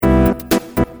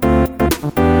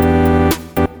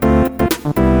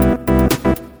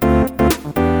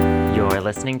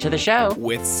listening to the show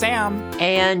with Sam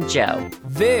and Joe.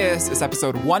 This is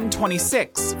episode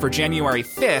 126 for January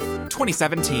 5th,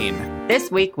 2017.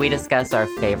 This week, we discuss our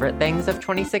favorite things of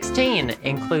 2016,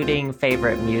 including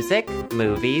favorite music,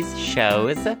 movies,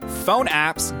 shows, phone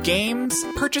apps, games,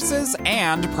 purchases,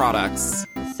 and products.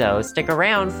 So stick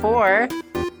around for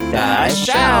the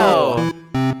show.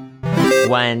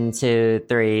 1, 2,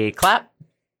 3, clap.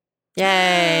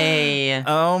 Yay.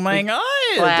 Oh my God.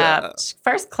 Clapped.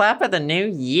 First clap of the new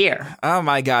year. Oh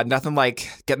my God. Nothing like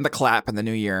getting the clap in the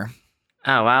new year.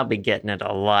 Oh, I'll be getting it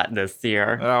a lot this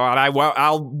year. Oh, and I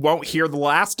won't hear the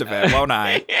last of it, won't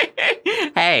I?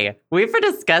 Hey, we've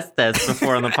discussed this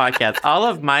before on the podcast. All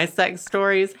of my sex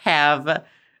stories have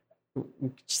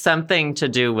something to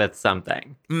do with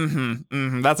something.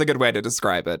 That's a good way to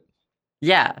describe it.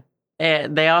 Yeah.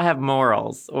 They all have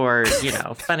morals or,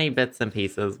 funny bits and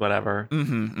pieces, whatever.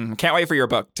 Can't wait for your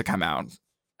book to come out.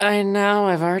 I know.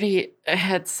 I've already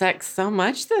had sex so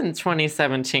much in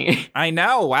 2017. I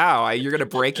know. Wow. You're going to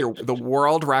break the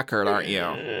world record, aren't you?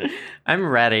 I'm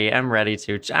ready. I'm ready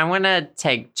to. I want to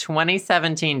take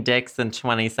 2017 dicks in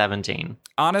 2017.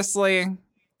 Honestly,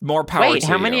 more power to you. Wait,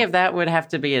 how many of that would have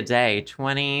to be a day?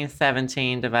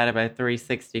 2017 divided by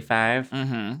 365?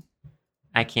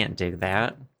 I can't do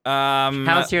that.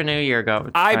 How's your new year go?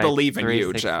 I believe in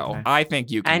you, Joe. I think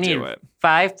you can do it.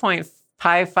 5.5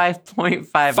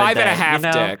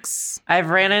 5.5 dicks.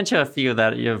 I've ran into a few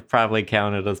that you've probably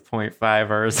counted as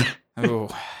 0.5ers. Ooh.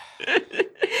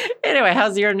 Anyway,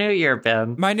 how's your new year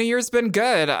been? My new year's been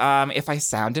good. If I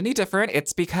sound any different,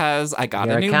 it's because I got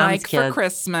Here a new mic for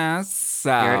Christmas.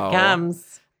 So here it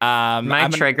comes. My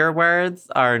trigger words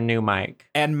are new mic.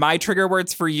 And my trigger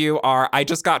words for you are, I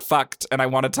just got fucked and I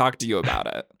want to talk to you about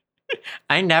it.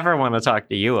 I never want to talk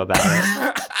to you about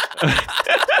it.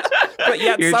 But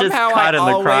yet You're somehow just caught I in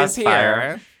the always crossfire.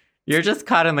 hear. You're just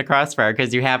caught in the crossfire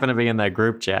because you happen to be in that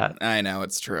group chat. I know,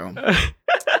 it's true.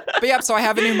 But yeah, so I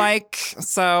have a new mic.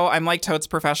 So I'm like totes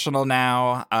professional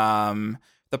now.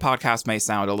 The podcast may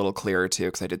sound a little clearer too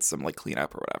because I did some like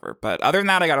cleanup or whatever. But other than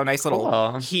that, I got a nice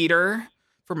little heater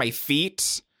for my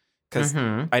feet because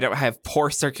I don't have poor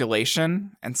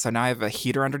circulation. And so now I have a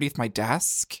heater underneath my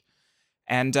desk.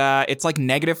 And it's like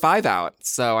 -5 out.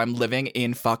 So I'm living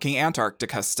in fucking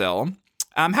Antarctica still.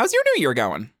 How's your new year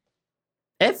going?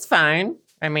 It's fine.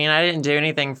 I mean, I didn't do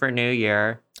anything for New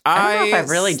Year. I don't know if I've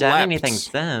really done anything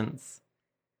since.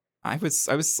 I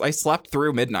slept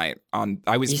through midnight on.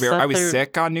 I was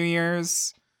sick on New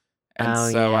Year's, and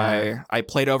I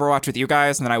played Overwatch with you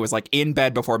guys, and then I was like in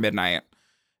bed before midnight,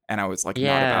 and I was like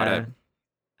not about it.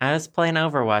 I was playing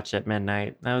Overwatch at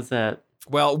midnight. That was it.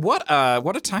 Well, what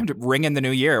a time to ring in the new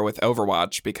year with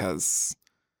Overwatch because.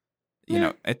 You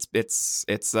know, it's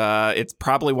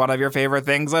probably one of your favorite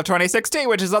things of 2016,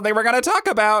 which is something we're going to talk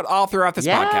about all throughout this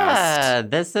podcast. Yeah,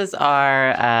 this is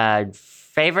our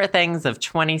favorite things of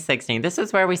 2016. This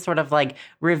is where we sort of like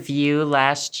review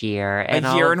last year and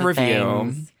a year all in the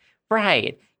review. Things.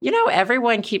 Right.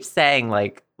 Everyone keeps saying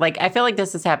like I feel like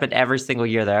this has happened every single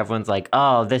year that everyone's like,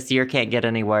 oh, this year can't get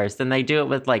any worse. And they do it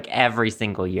with like every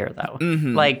single year though.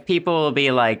 Like people will be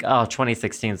like, oh,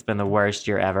 2016 has been the worst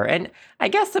year ever. And I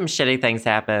guess some shitty things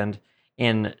happened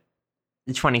in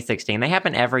 2016. They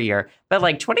happen every year. But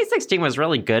like 2016 was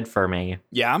really good for me.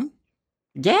 Yeah.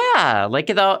 Yeah, like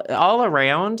all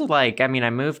around, like, I mean,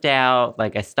 I moved out,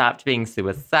 like, I stopped being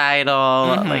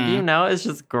suicidal, like, it's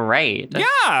just great. Yeah,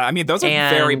 I mean, those are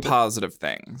very positive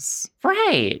things.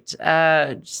 Right.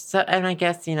 And I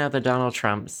guess, the Donald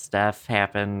Trump stuff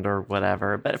happened or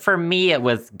whatever, but for me, it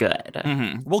was good.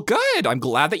 Well, good. I'm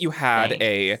glad that you had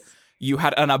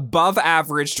an above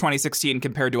average 2016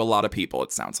 compared to a lot of people,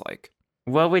 it sounds like.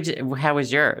 How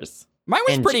was yours? Mine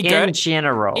was pretty good.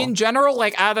 In general,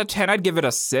 like out of 10, I'd give it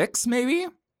a 6, maybe.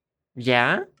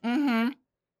 Yeah?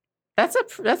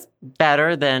 That's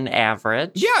better than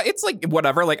average. Yeah, it's like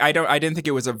whatever. Like I didn't think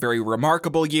it was a very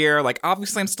remarkable year. Like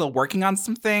obviously I'm still working on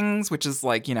some things, which is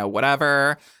like,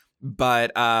 whatever.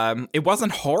 But it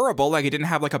wasn't horrible. Like I didn't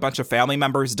have like a bunch of family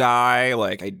members die.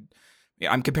 Like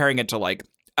I'm comparing it to like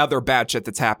other bad shit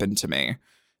that's happened to me.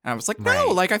 And I was like,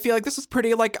 no, like I feel like this is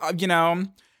pretty like,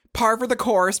 par for the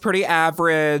course, pretty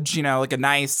average, like a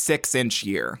nice 6-inch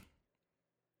year.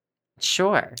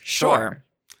 Sure.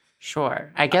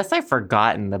 I guess I've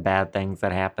forgotten the bad things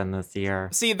that happened this year.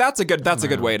 See, that's a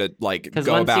good way to like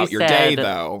go about your day,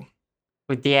 though.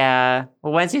 Yeah.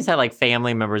 Well, once you said like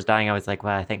family members dying, I was like,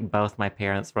 well, I think both my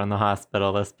parents were in the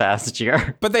hospital this past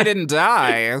year. But they didn't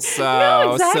die, so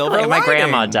no, exactly. Silver lining. My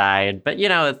grandma died, but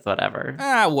it's whatever.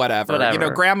 Whatever.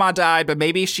 Grandma died, but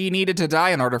maybe she needed to die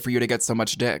in order for you to get so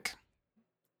much dick.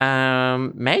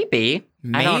 Maybe.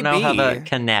 I don't know how that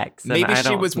connects. Maybe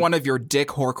she was one of your dick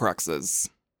Horcruxes.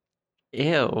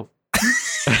 Ew.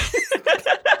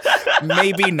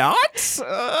 Maybe not?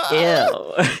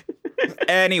 Ew.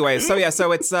 Anyway, so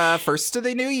it's first of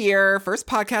the new year, first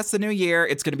podcast of the new year.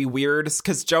 It's going to be weird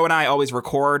because Joe and I always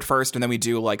record first and then we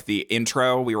do like the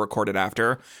intro. We record it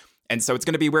after. And so it's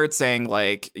going to be weird saying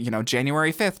like,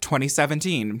 January 5th,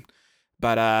 2017.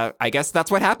 But I guess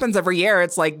that's what happens every year.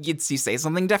 It's like you say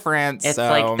something different. It's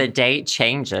like the date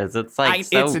changes. It's like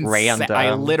it's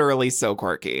random. Literally so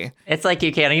quirky. It's like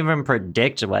you can't even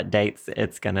predict what dates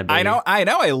it's going to be. I know.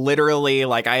 I literally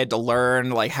I had to learn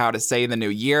like how to say the new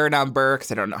year number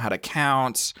because I don't know how to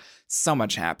count. So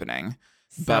much happening.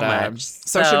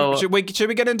 So should we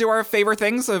get into our favorite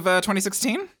things of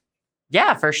 2016?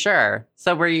 Yeah, for sure.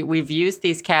 So we've used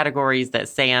these categories that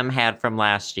Sam had from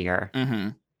last year. Mm-hmm.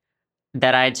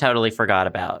 That I totally forgot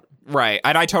about. Right.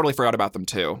 And I totally forgot about them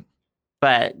too.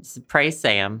 But praise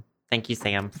Sam. Thank you,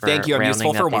 Sam, for I'm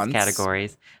useful for these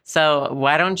categories. So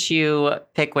why don't you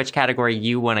pick which category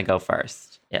you want to go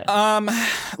first? Yeah.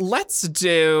 Let's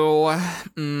do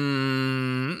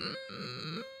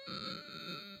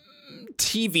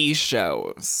TV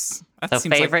shows.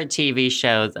 Favorite TV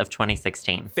shows of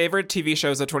 2016. Favorite TV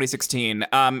shows of 2016.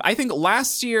 I think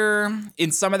last year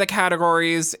in some of the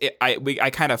categories,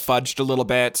 I kind of fudged a little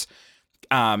bit,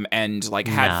 and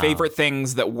had favorite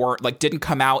things that weren't didn't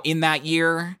come out in that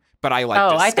year, but I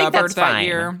discovered that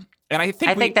year. And I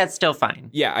think that's still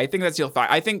fine. Yeah, I think that's still fine.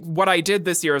 I think what I did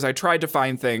this year is I tried to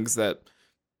find things that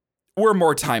were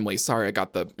more timely. Sorry, I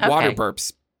got the water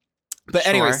burps. But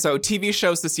anyway, so TV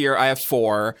shows this year, I have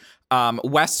 4.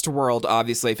 Westworld,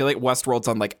 obviously. I feel like Westworld's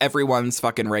on everyone's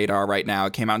fucking radar right now.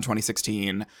 It came out in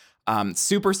 2016.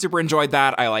 Super, super enjoyed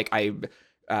that. I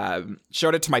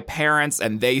showed it to my parents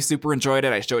and they super enjoyed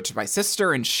it. I showed it to my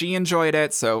sister and she enjoyed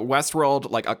it. So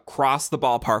Westworld, across the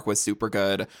ballpark, was super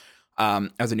good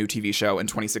as a new TV show in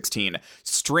 2016.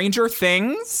 Stranger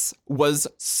Things was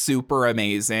super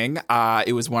amazing.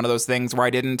 It was one of those things where I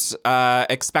didn't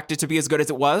expect it to be as good as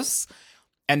it was.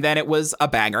 And then it was a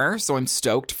banger, so I'm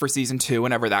stoked for season 2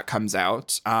 whenever that comes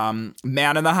out.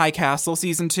 Man in the High Castle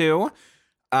season 2,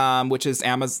 which is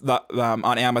on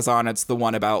Amazon. It's the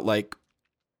one about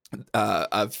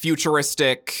a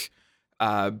futuristic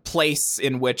place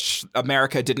in which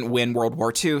America didn't win World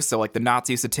War II, so the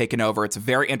Nazis had taken over. It's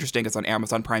very interesting. It's on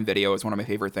Amazon Prime Video. It's one of my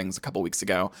favorite things a couple weeks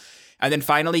ago. And then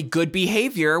finally, Good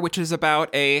Behavior, which is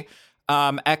about a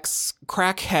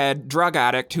ex-crackhead drug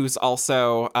addict who's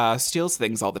also steals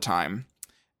things all the time.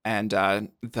 And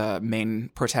the main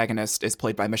protagonist is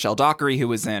played by Michelle Dockery, who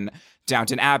was in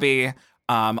Downton Abbey.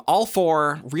 All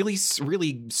 4 really,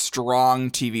 really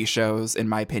strong TV shows, in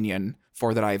my opinion,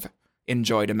 4 that I've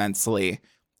enjoyed immensely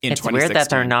in 2016. It's weird that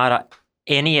they're not...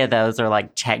 Any of those are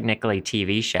technically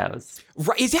TV shows.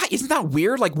 Right? Isn't that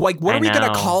weird? What are we going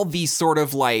to call these sort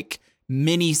of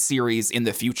mini-series in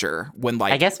the future when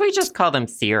I guess we just call them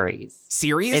series.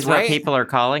 Series is right? What people are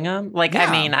calling them. Yeah. I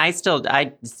mean, I still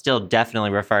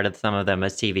definitely refer to some of them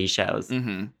as TV shows.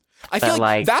 Mm-hmm. I feel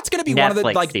like that's going to be Netflix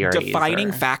one of the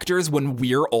defining factors when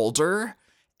we're older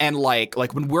and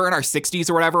when we're in our 60s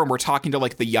or whatever and we're talking to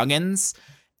the youngins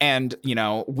and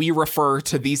we refer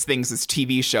to these things as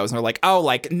TV shows and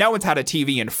they're no one's had a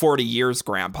TV in 40 years,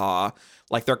 grandpa.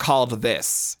 They're called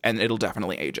this, and it'll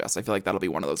definitely age us. I feel like that'll be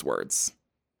one of those words.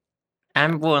 I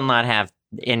will not have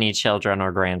any children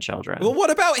or grandchildren. Well,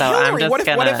 what about Hillary?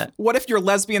 What if your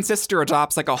lesbian sister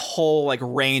adopts a whole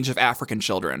range of African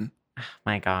children? Oh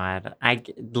my God,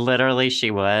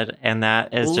 she would, and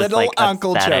that is little just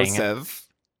Uncle upsetting. Joseph.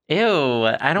 Ew,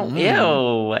 I don't.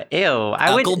 Ew.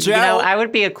 Uncle Joe. I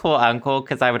would be a cool uncle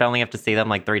because I would only have to see them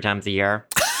 3 times a year.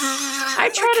 I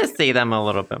try to see them a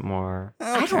little bit more. Okay.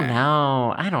 I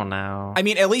don't know. I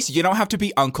mean, at least you don't have to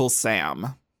be Uncle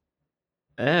Sam.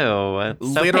 Ew, it's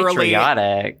so literally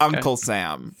patriotic. Uncle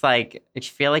Sam. It's I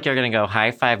feel like you're going to go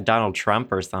high-five Donald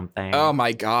Trump or something. Oh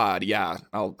my God, yeah.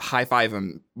 I'll high-five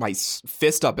him, my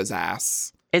fist up his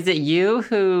ass. Is it you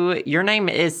who... Your name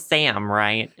is Sam,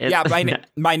 right?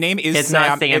 My name is it's Sam.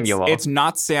 Not Samuel. It's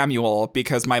not Samuel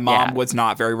because my mom was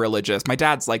not very religious. My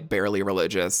dad's barely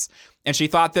religious. And she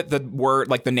thought that the word,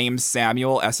 the name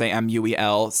Samuel,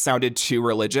 Samuel, sounded too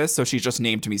religious. So she just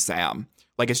named me Sam.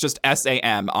 It's just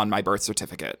Sam on my birth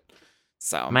certificate.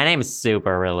 So my name is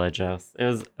super religious. It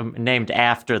was named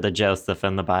after the Joseph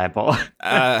in the Bible.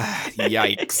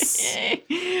 Yikes.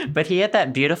 But he had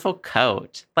that beautiful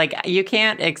coat. You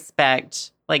can't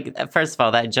expect, first of all,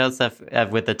 that Joseph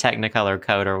with the Technicolor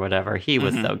coat or whatever, he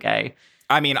was so gay.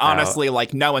 I mean, honestly,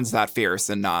 no one's that fierce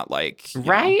and not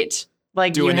right?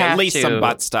 Like, doing you have at least to, some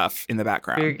butt stuff in the if you're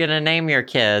background. gonna name your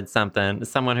kid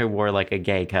someone who wore like a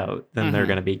gay coat, then they're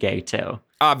gonna be gay too.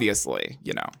 Obviously,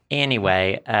 you know.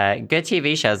 Anyway, good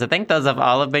TV shows. I think those have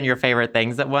all have been your favorite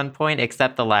things at one point,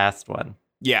 except the last one.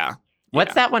 Yeah.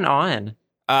 What's that one on?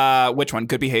 Which one?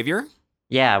 Good Behavior?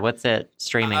 Yeah, what's it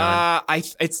streaming on?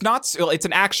 It's not. It's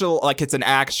an actual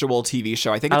TV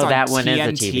show. I think it's on that one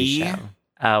TNT is a TV show.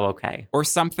 Oh, okay. Or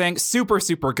something. Super,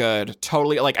 super good.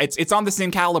 Totally. Like it's on the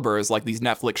same caliber as like these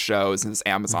Netflix shows and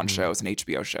Amazon shows and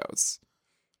HBO shows.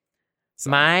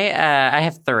 So. I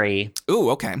have 3. Ooh,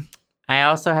 okay. I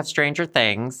also have Stranger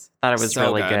Things. Thought it was So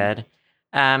really good.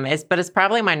 It's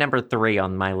probably my number 3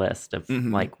 on my list of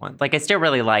like one. Like I still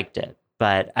really liked it,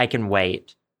 but I can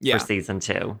wait for season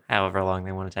 2, however long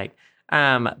they want to take.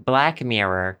 Black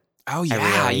Mirror. Oh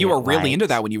yeah, you were really into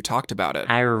that when you talked about it.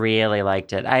 I really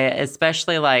liked it. I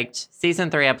especially liked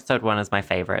season 3, episode 1 is my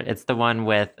favorite. It's the one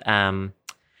with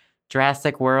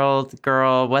Jurassic World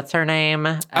girl. What's her name?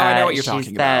 Oh, I know what you're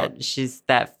talking about. She's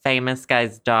that famous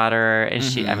guy's daughter, and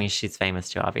she's famous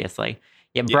too, obviously.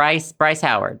 Yeah, Bryce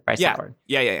Howard. Howard.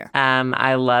 Yeah.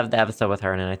 I love the episode with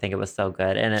her, and I think it was so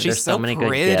good. And there's so many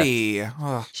good gifts.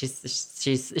 Oh.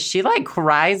 She like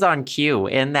cries on cue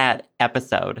in that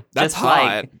episode. That's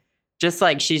hot. Just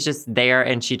like she's just there,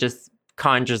 and she just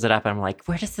conjures it up. And I'm like,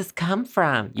 where does this come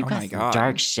from? You got some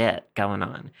dark shit going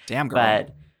on. Damn girl.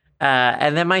 But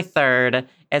and then my third,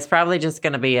 it's probably just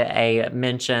going to be a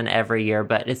mention every year,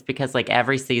 but it's because like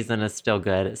every season is still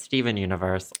good. It's Steven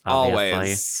Universe, obviously.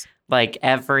 Always. Like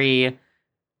I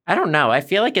don't know. I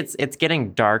feel like it's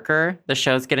getting darker. The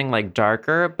show's getting like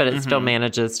darker, but it still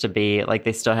manages to be like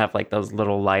they still have like those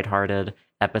little lighthearted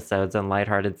episodes and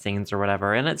lighthearted scenes or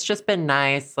whatever. And it's just been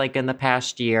nice, like in the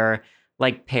past year,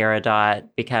 like Peridot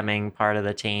becoming part of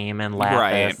the team and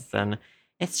Lapis and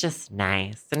it's just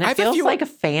nice. And it feels like a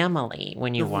family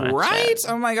when you watch it. Right?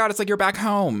 Oh my God, it's like you're back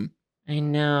home. I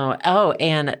know. Oh,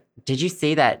 and did you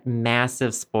see that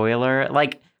massive spoiler?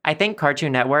 Like, I think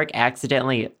Cartoon Network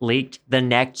accidentally leaked the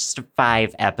next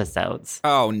 5 episodes.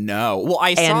 Oh no. Well,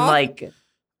 I saw... And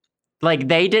like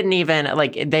they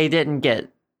didn't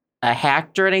get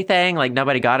hacked or anything. Like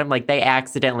nobody got them. Like they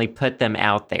accidentally put them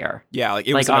out there. Yeah, like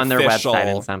it was on official... their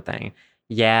website and something.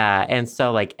 Yeah, and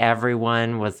so like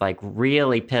everyone was like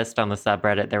really pissed on the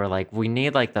subreddit. They were like, "We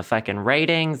need like the fucking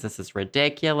ratings. This is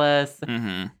ridiculous."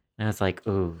 And I was like,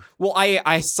 "Ooh." Well,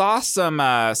 I saw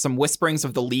some whisperings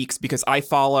of the leaks because I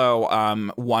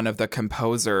follow one of the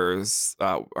composers.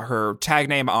 Her tag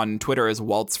name on Twitter is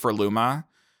Waltz for Luma.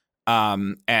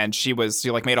 And she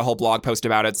made a whole blog post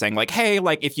about it saying like, "Hey,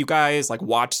 like if you guys like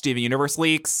watch Steven Universe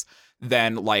leaks,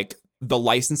 then like the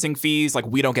licensing fees, like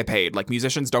we don't get paid. Like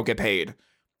musicians don't get paid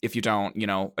if you don't,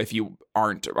 if you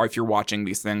aren't, or if you're watching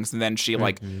these things." And then she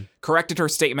like corrected her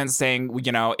statement saying,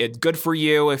 it's good for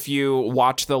you if you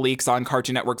watch the leaks on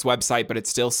Cartoon Network's website, but it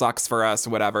still sucks for us,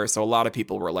 whatever. So a lot of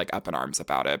people were like up in arms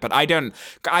about it. But I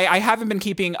haven't been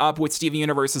keeping up with Steven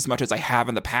Universe as much as I have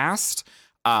in the past.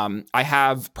 I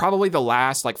have probably the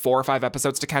last like 4 or 5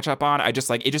 episodes to catch up on. It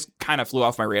just kind of flew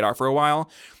off my radar for a while.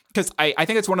 Because I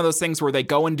think it's one of those things where they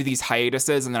go into these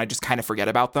hiatuses and then I just kind of forget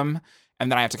about them. And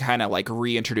then I have to kind of like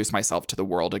reintroduce myself to the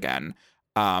world again.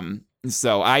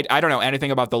 So I don't know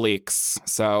anything about the leaks.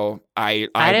 So I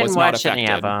didn't was not watch affected. any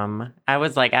of them. I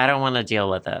was like, I don't want to deal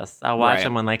with this. I'll watch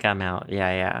them when they come out.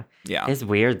 Yeah. It's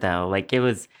weird though. Like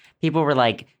people were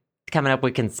like coming up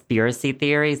with conspiracy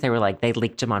theories. They were like, they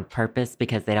leaked them on purpose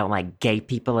because they don't like gay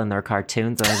people in their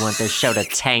cartoons and they want this show to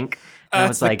tank. And I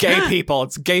was like, gay people.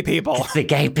 It's gay people. It's the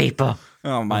gay people.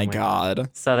 Oh my God.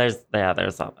 So there's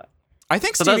all that. I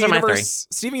think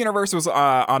Steven Universe was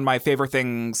on my favorite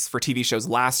things for TV shows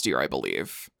last year, I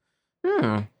believe.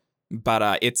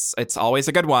 But it's always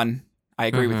a good one. I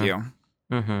agree with you.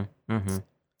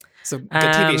 So good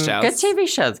TV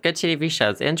shows. Good TV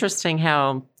shows. Interesting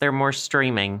how they're more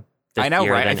streaming this I know,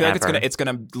 year right? I feel ever. like it's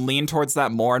gonna lean towards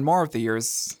that more and more of the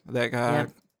years that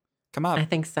come up. I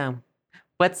think so.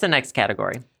 What's the next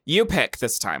category? You pick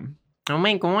this time. Oh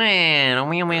my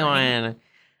God.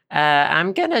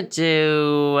 I'm going to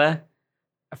do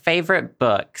favorite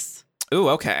books. Ooh,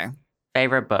 okay.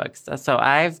 Favorite books. So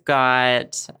I've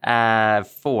got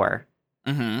 4.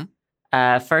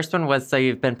 First one was So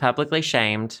You've Been Publicly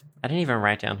Shamed. I didn't even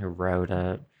write down who wrote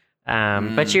it.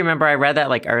 But you remember I read that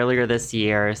like earlier this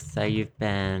year. So You've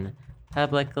Been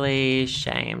Publicly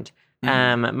Shamed.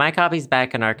 My copy's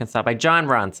back in Arkansas by John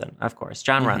Ronson, of course.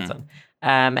 John Ronson.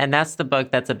 And that's the book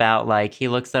that's about like he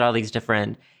looks at all these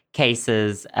different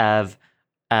cases of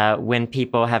when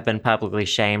people have been publicly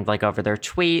shamed, like over their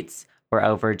tweets or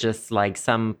over just like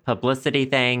some publicity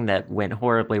thing that went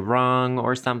horribly wrong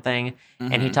or something.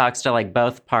 And he talks to like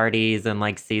both parties and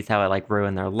like sees how it like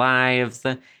ruined their lives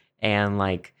and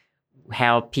like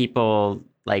how people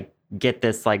like get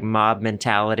this like mob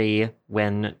mentality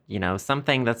when, you know,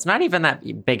 something that's not even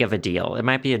that big of a deal. It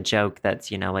might be a joke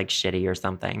that's, you know, like shitty or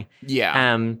something.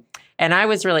 Yeah. And I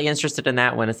was really interested in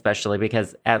that one, especially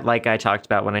because like I talked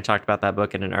about when I talked about that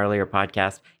book in an earlier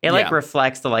podcast, it like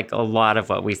reflects like a lot of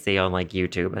what we see on like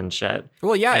YouTube and shit.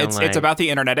 Well, yeah, and it's about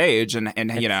the internet age and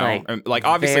you know, like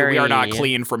obviously we are not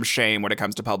clean from shame when it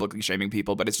comes to publicly shaming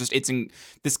people, but it's just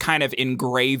this kind of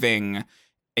engraving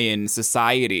in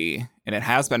society, and it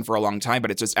has been for a long time,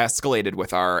 but it's just escalated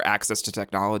with our access to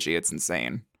technology. It's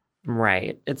insane.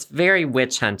 Right. It's very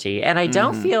witch hunty. And I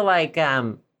don't feel like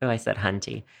I said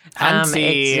hunty.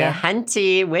 Hunty. It's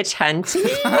hunty, witch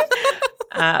hunty.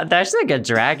 That's like a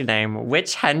drag name.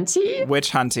 Witch hunty.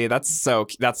 Witch hunty.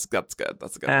 That's good.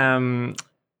 That's good.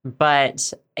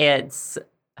 But it's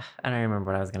I don't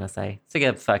remember what I was going to say. It's a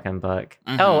good fucking book.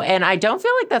 Oh, and I don't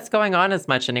feel like that's going on as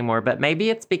much anymore, but maybe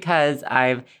it's because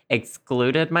I've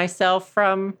excluded myself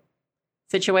from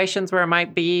situations where it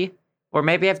might be, or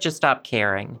maybe I've just stopped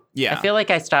caring. Yeah. I feel like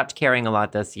I stopped caring a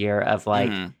lot this year of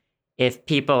like, if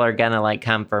people are going to like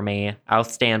come for me, I'll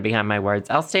stand behind my words.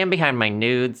 I'll stand behind my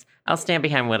nudes. I'll stand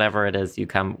behind whatever it is you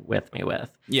come with me with.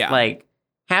 Yeah. Like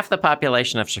half the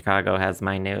population of Chicago has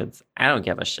my nudes. I don't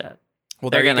give a shit. Well,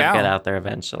 they're going to get out there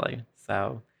eventually.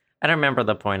 So I don't remember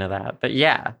the point of that. But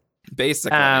yeah.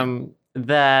 Basically.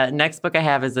 The next book I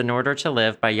have is In Order to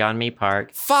Live by Yeonmi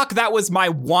Park. Fuck, that was my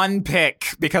one pick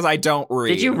because I don't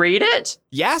read. Did you read it?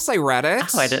 Yes, I read it.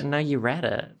 Oh, I didn't know you read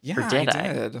it. Yeah, or did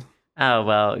I did. Oh,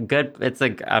 well, good. It's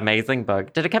an amazing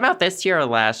book. Did it come out this year or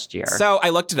last year? So I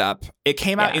looked it up. It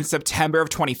came out in September of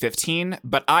 2015,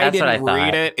 but I didn't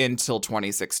read it until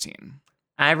 2016.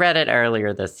 I read it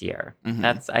earlier this year.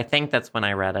 I think that's when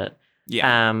I read it.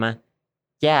 Yeah.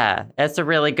 Yeah, it's a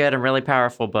really good and really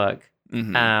powerful book.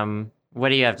 What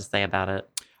do you have to say about it?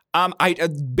 I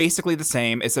basically the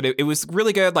same. Is that it was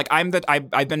really good. Like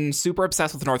I've been super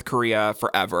obsessed with North Korea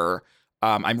forever.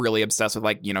 I'm really obsessed with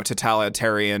like, you know,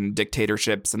 totalitarian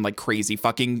dictatorships and like crazy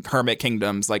fucking hermit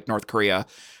kingdoms like North Korea.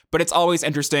 But it's always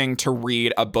interesting to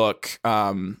read a book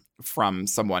from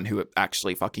someone who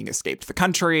actually fucking escaped the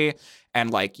country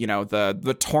and like, you know,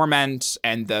 the torment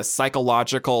and the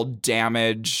psychological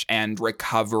damage and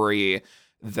recovery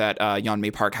that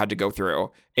Yeonmi Park had to go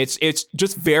through. It's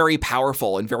just very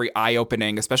powerful and very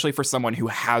eye-opening, especially for someone who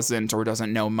hasn't or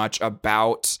doesn't know much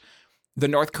about the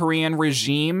North Korean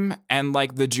regime and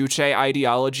like the Juche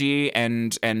ideology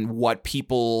and what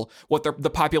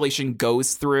the population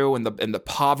goes through and the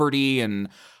poverty and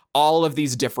all of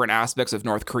these different aspects of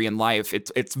North Korean life.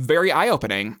 It's very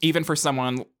eye-opening, even for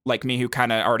someone like me who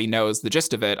kind of already knows the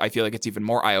gist of it. I feel like it's even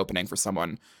more eye-opening for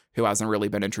someone who hasn't really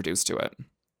been introduced to it.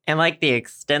 And like the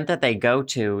extent that they go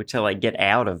to like get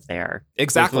out of there.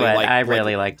 Exactly. What I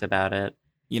really liked about it.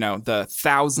 You know, the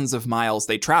thousands of miles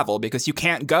they travel because you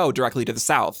can't go directly to the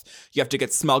south. You have to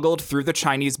get smuggled through the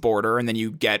Chinese border, and then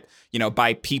you get, you know,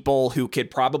 by people who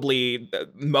could probably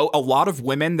a lot of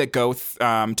women that go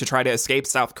to try to escape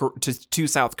to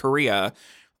South Korea,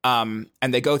 and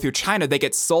they go through China. They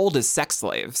get sold as sex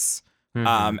slaves.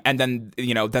 And then,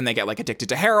 you know, then they get like addicted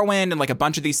to heroin and like a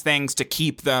bunch of these things to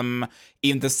keep them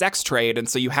in the sex trade. And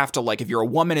so you have to like, if you're a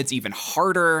woman, it's even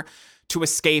harder to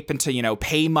escape and to, you know,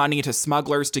 pay money to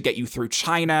smugglers to get you through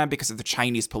China because if the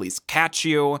Chinese police catch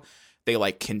you, they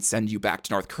like can send you back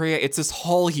to North Korea. It's this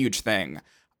whole huge thing.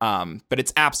 But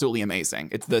it's absolutely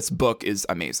amazing. This book is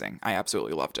amazing. I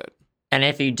absolutely loved it. And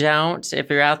if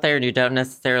you're out there and you don't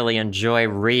necessarily enjoy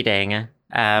reading,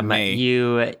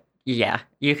 you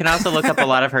can also look up a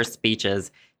lot of her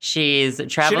speeches. She's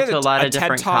traveled to a lot of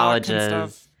different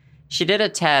colleges. She did a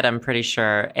TED, I'm pretty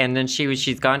sure. And then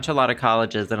she's gone to a lot of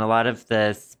colleges, and a lot of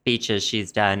the speeches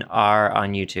she's done are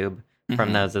on YouTube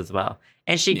from those as well.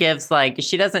 And she gives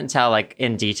she doesn't tell like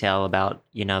in detail about,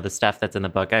 you know, the stuff that's in the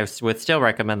book. I would still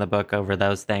recommend the book over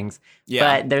those things.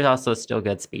 Yeah. But there's also still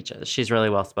good speeches. She's really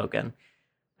well spoken.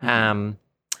 My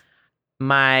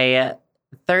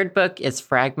third book is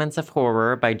Fragments of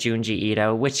Horror by Junji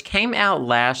Ito, which came out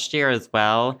last year as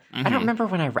well. I don't remember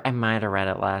when I might have read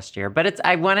it last year, but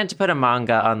I wanted to put a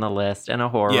manga on the list and a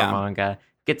horror manga.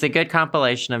 It's a good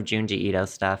compilation of Junji Ito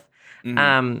stuff.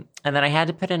 And then I had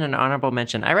to put in an honorable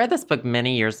mention. I read this book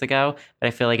many years ago, but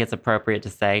I feel like it's appropriate to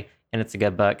say, and it's a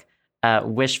good book.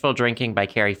 Wishful Drinking by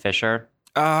Carrie Fisher.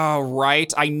 Oh,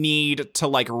 right. I need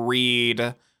to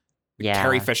read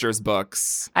Carrie Fisher's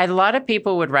books. A lot of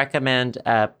people would recommend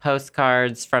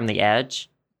Postcards from the Edge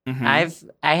I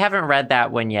haven't read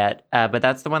that one yet, but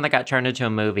that's the one that got turned into a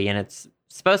movie, and it's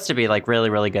supposed to be like really,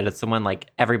 really good. It's the one like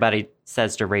everybody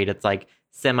says to read. It's like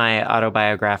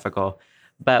semi-autobiographical.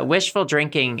 But Wishful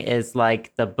Drinking is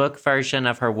like the book version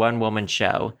of her one-woman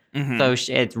show. So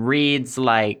it reads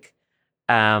like,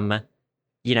 a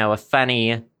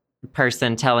funny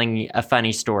person telling a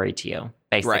funny story to you,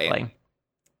 basically. Right.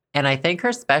 And I think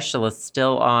her special is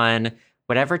still on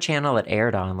whatever channel it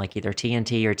aired on, like either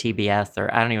TNT or TBS,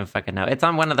 or I don't even fucking know. It's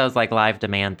on one of those like live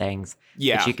demand things.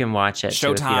 Yeah. That you can watch it.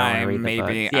 Showtime, read the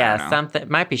maybe. Books. Yeah, something. It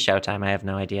might be Showtime. I have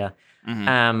no idea.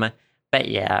 But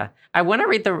yeah, I want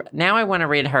to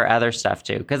read her other stuff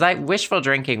too, because Wishful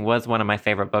Drinking was one of my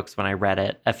favorite books when I read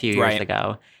it a few years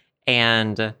ago.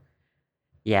 And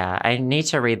yeah, I need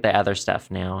to read the other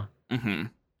stuff now.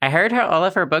 I heard all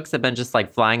of her books have been just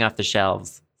like flying off the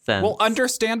shelves since. Well,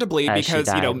 understandably, because,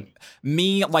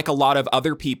 me, like a lot of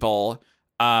other people,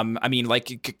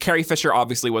 like Carrie Fisher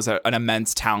obviously was an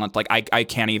immense talent. Like I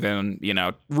can't even,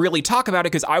 really talk about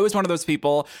it because I was one of those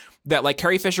people that like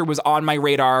Carrie Fisher was on my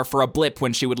radar for a blip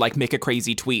when she would like make a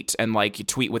crazy tweet and like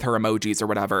tweet with her emojis or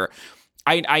whatever.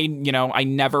 I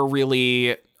never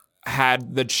really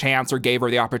had the chance or gave her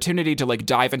the opportunity to like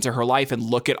dive into her life and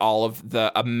look at all of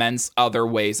the immense other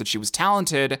ways that she was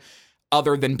talented.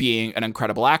 Other than being an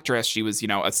incredible actress, she was,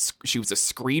 she was a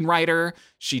screenwriter.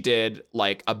 She did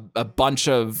like a bunch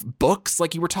of books,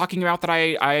 like you were talking about, that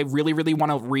I really, really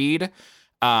want to read.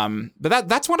 But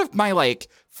that's one of my like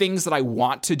things that I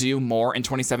want to do more in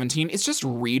 2017 is just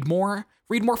read more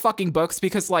fucking books,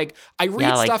 because like I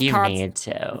read stuff. You need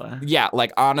to. Yeah,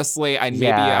 like honestly, I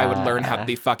would learn how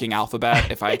the fucking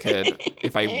alphabet if I could,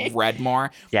 if I read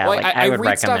more. Yeah, well, I would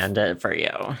recommend it for you.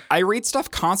 I read stuff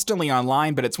constantly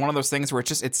online, but it's one of those things where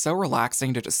it's so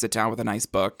relaxing to just sit down with a nice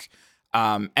book.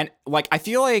 And like I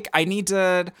feel like I need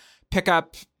to pick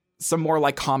up some more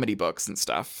like comedy books and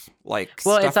stuff.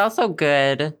 It's also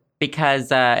good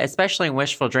because especially in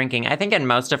Wishful Drinking, I think in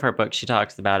most of her books she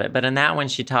talks about it, but in that one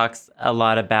she talks a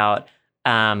lot about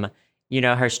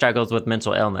her struggles with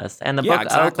mental illness, and the book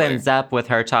opens up with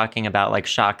her talking about like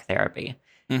shock therapy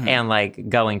and like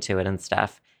going to it and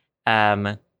stuff.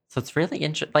 So it's really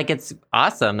interesting. Like it's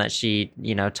awesome that she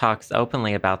talks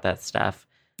openly about that stuff.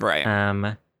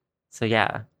 Right. So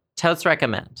yeah, totes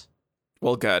recommend.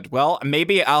 Well, good. Well,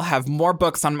 maybe I'll have more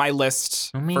books on my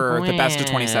list for the best of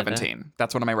 2017.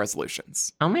 That's one of my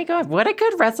resolutions. Oh my God, what a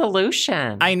good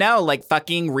resolution. I know, like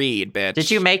fucking read, bitch. Did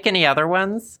you make any other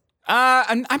ones?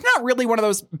 I'm not really one of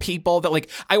those people that like,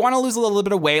 I want to lose a little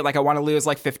bit of weight. Like I want to lose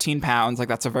like 15 pounds. Like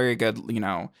that's a very good,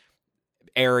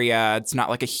 area. It's not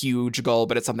like a huge goal,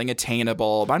 but it's something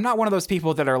attainable. But I'm not one of those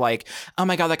people that are like, oh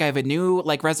my God, like I have a new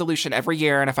like resolution every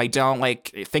year. And if I don't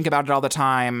like think about it all the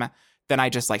time, then I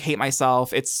just like hate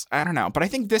myself. I don't know. But I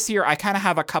think this year I kind of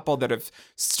have a couple that have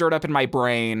stirred up in my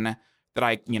brain that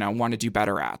I, want to do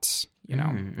better at,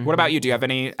 What about you? Do you have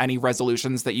any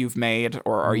resolutions that you've made,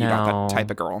 or are you not that type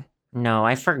of girl? No,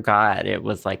 I forgot it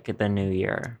was like the new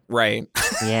year. Right.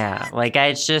 Yeah. Like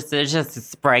it just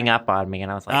sprang up on me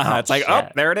and I was like, it's like, oh,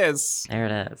 there it is. There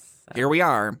it is. So. Here we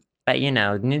are. But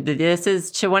this is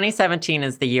 2017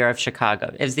 is the year of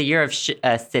Chicago. It's the year of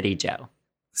City Joe.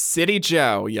 City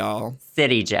Joe, y'all.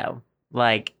 City Joe.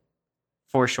 Like,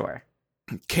 for sure.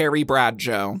 Carrie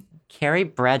Bradshaw. Carrie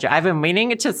Bradshaw. I've been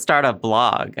meaning to start a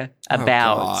blog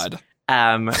about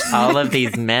all of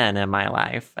these men in my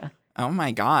life. Oh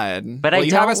my God. But I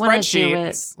don't have a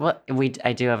spreadsheet.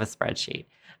 I do have a spreadsheet.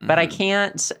 But I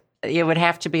can't, it would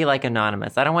have to be like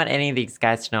anonymous. I don't want any of these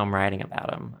guys to know I'm writing about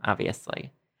them,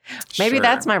 obviously. Maybe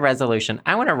that's my resolution.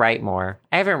 I want to write more.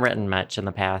 I haven't written much in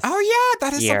the past. Oh yeah,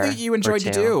 that is something you enjoyed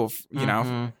to do,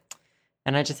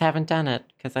 And I just haven't done it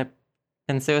because I've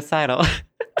been suicidal.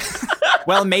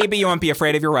 Well, maybe you won't be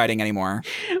afraid of your writing anymore.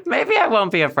 Maybe I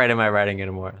won't be afraid of my writing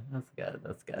anymore.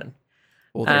 That's good.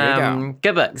 Well, there you go.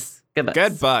 Good books.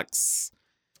 Good books.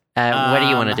 What do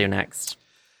you want to do next?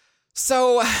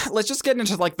 So let's just get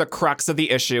into like the crux of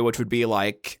the issue, which would be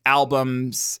like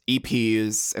albums,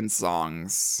 EPs, and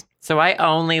songs. So I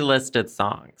only listed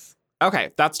songs.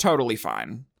 Okay, that's totally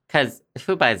fine. Because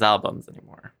who buys albums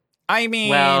anymore? I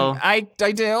mean, I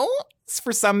do.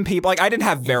 For some people, like I didn't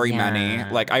have very many.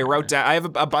 Like I wrote down, I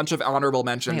have a bunch of honorable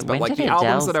mentions, but like the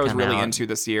albums that I was really into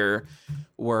this year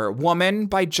were Woman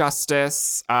by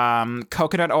Justice,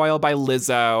 Coconut Oil by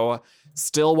Lizzo,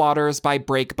 Still Waters by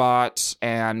Breakbot,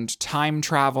 and Time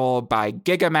Travel by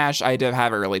Gigamash. I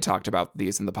haven't really talked about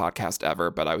these in the podcast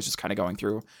ever, but I was just kind of going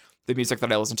through the music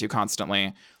that I listen to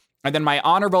constantly. And then my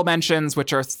honorable mentions,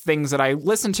 which are things that I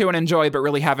listen to and enjoy but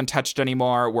really haven't touched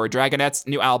anymore, were Dragonette's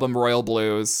new album, Royal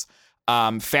Blues,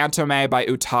 Fantôme by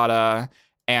Utada,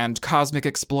 and Cosmic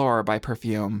Explorer by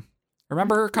Perfume.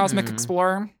 Remember Cosmic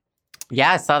Explorer?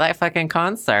 Yeah, I saw that fucking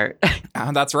concert.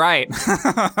 Oh, that's right.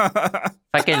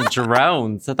 Fucking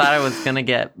drones. I thought I was going to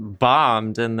get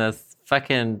bombed in this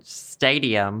fucking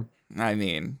stadium. I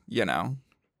mean, you know.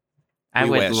 I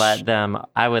would let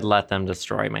them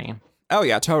destroy me. Oh,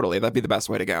 yeah, totally. That'd be the best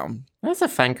way to go. It was a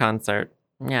fun concert.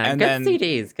 Yeah, and good then,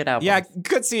 CDs, good albums. Yeah,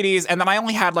 good CDs. And then I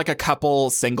only had like a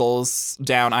couple singles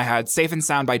down. I had Safe and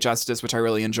Sound by Justice, which I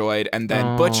really enjoyed. And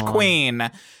then Butch Queen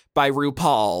by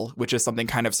RuPaul, which is something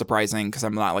kind of surprising because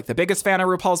I'm not like the biggest fan of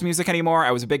RuPaul's music anymore.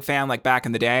 I was a big fan like back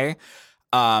in the day.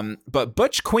 But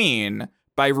Butch Queen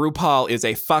by RuPaul is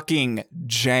a fucking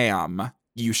jam.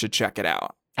 You should check it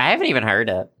out. I haven't even heard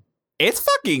it. It's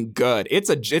fucking good. It's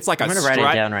like I'm gonna write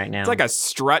it down right now. It's like a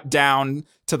strut down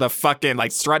to the fucking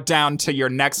strut down to your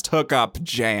next hookup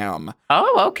jam.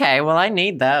 Oh, okay. Well, I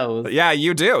need those. Yeah,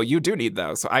 you do. You do need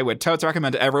those. So I would totes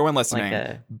recommend to everyone listening.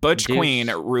 Like Butch Queen,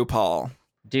 RuPaul.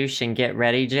 Douche and get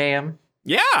ready jam.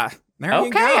 Yeah. There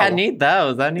you go. Okay, I need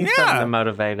those. I need something to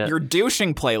motivate it. Your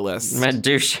douching playlist. My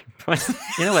douche.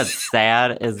 You know what's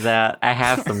sad is that I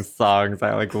have some songs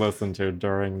I like listen to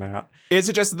during that. Is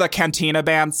it just the Cantina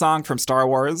Band song from Star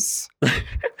Wars?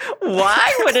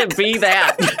 Why would it be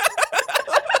that?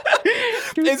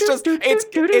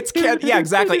 Yeah,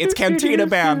 exactly. It's Cantina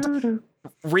Band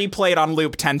replayed on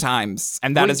loop 10 times,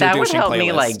 and that is your douching playlist. That would help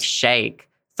me like shake.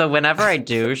 So whenever I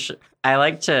douche, I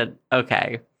like to.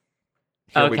 Okay.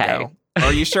 Here we go.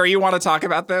 Are you sure you want to talk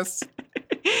about this?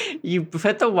 You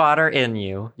put the water in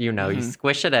you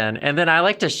squish it in, and then I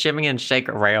like to shimmy and shake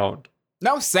around.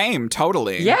 No, same,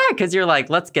 totally. Yeah, because you're like,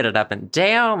 let's get it up and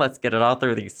down, let's get it all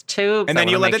through these tubes. And then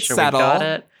you let it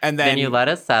settle, and then you let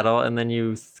it settle, and then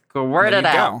you squirt it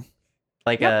out.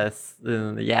 Like like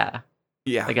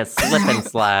a slip and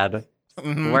slide.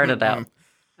 Squirt it out.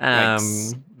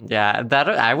 Yeah, that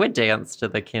I would dance to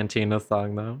the Cantina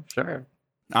song though. Sure.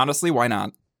 Honestly, why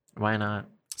not? Why not?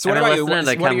 So what about you?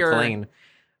 Listening to Come Clean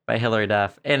by Hilary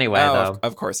Duff. Anyway, though.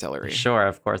 Of course, Hilary. Sure,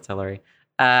 of course, Hilary.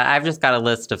 I've just got a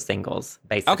list of singles,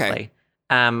 basically.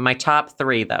 Okay. My top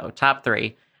three, though.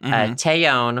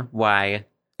 Taeyeon, Why,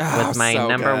 was my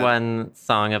number one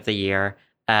song of the year.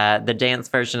 The dance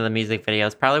version of the music video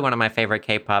is probably one of my favorite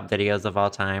K-pop videos of all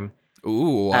time.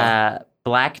 Ooh.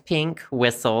 Blackpink,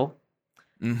 Whistle.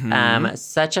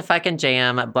 Such a fucking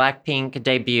jam. Blackpink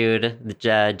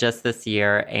debuted just this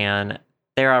year, and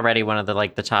they're already one of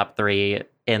the top three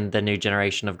in the new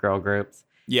generation of girl groups.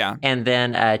 Yeah. And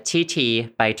then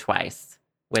TT by Twice,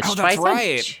 which Twice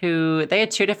they had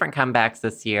two different comebacks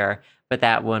this year, but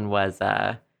that one was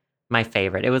my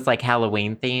favorite. It was like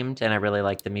Halloween themed, and I really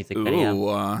liked the music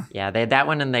video. Yeah, they had that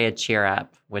one, and they had Cheer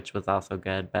Up, which was also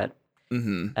good, but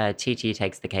TT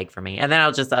takes the cake for me. And then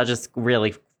I'll just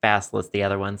really fast list the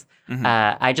other ones.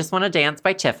 I Just Want to Dance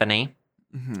by Tiffany.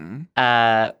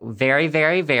 Very,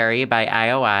 Very, Very by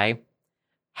IOI.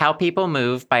 How People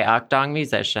Move by Akdong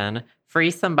Musician.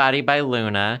 Free Somebody by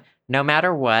Luna. No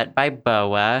Matter What by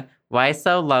BoA. Why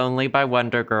So Lonely by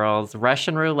Wonder Girls.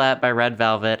 Russian Roulette by Red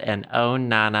Velvet. And Oh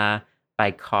Nana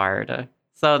by Card.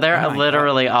 So they're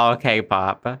literally all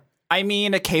K-pop. I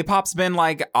mean, K-pop's been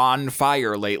on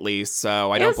fire lately,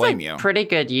 so I don't blame you. Pretty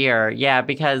good year. Yeah,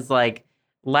 because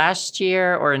last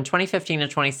year, or in 2015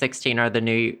 and 2016 are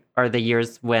the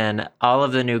years when all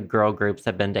of the new girl groups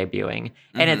have been debuting.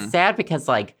 And it's sad because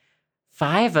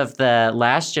 5 of the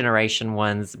last generation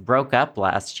ones broke up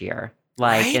last year.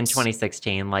 In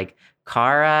 2016,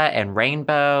 Kara and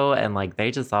Rainbow, and they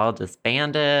just all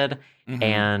disbanded.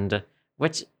 And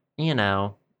which,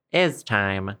 is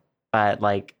time. But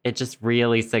it just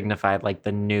really signified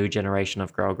the new generation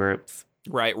of girl groups.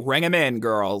 Right. Ring them in,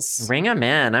 girls. Ring them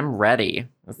in. I'm ready.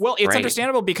 It's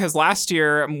understandable because last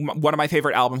year, one of my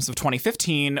favorite albums of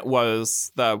 2015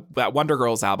 was that Wonder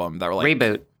Girls album. That were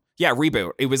Reboot. Yeah,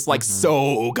 Reboot. It was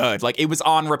so good. It was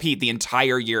on repeat the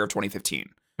entire year of 2015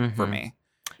 for me.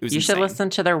 It was insane. Should listen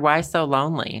to their Why So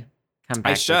Lonely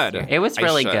comeback. I should. It was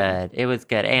really good. It was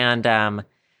good. And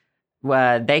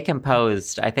they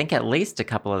composed, I think, at least a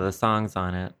couple of the songs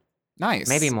on it. Nice.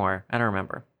 Maybe more. I don't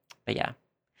remember. But yeah.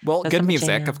 Well, good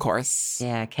music, of course.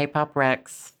 Yeah, K-pop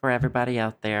Rex for everybody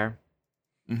out there.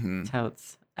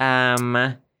 Totes.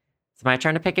 It's my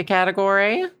turn to pick a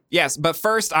category. Yes, but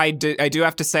first, I do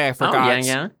have to say I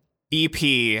forgot.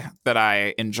 EP that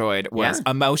I enjoyed was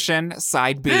Emotion,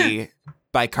 Side B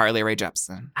by Carly Rae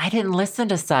Jepsen. I didn't listen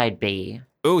to Side B.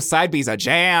 Ooh, Side B's a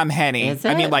jam, Henny. Is it?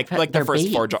 I mean, the first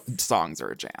beats. 4 songs are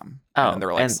a jam. Oh. And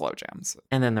they're slow jams.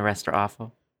 And then the rest are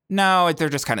awful. No, they're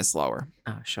just kind of slower.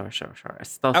 Oh, sure.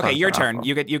 Okay, your turn. Awful.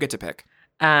 You get to pick.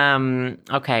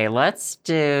 Okay, let's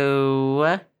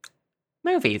do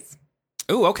Movies.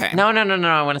 Ooh, okay. No.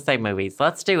 I want to say movies.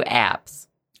 Let's do apps.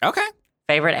 Okay.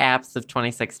 Favorite apps of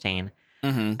 2016.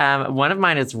 Mm-hmm. One of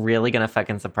mine is really going to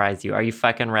fucking surprise you. Are you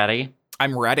fucking ready?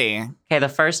 I'm ready. Okay, the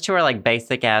first two are like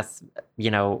basic ass,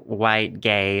 white,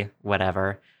 gay,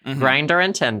 whatever. Mm-hmm. Grindr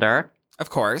and Tinder. Of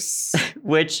course.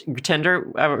 Which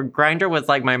Grindr was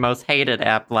like my most hated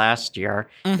app last year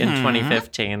in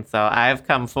 2015. So I've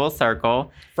come full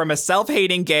circle. From a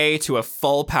self-hating gay to a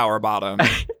full power bottom.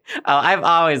 I've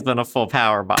always been a full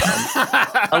power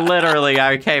bottom. Literally,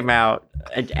 I came out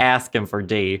asking for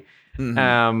D.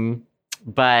 Mm-hmm.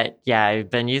 But yeah,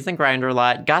 I've been using Grindr a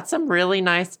lot. Got some really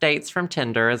nice dates from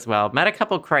Tinder as well. Met a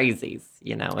couple crazies,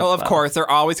 Of course. There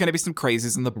are always going to be some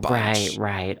crazies in the bunch.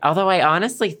 Right. Although I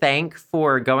honestly think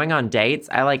for going on dates,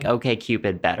 I like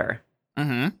OkCupid better.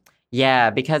 Mm-hmm. Yeah,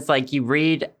 because like you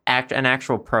read an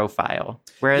actual profile.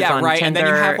 Whereas on Tinder, and then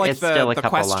you have like it's still a the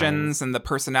couple questions lines. and the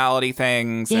personality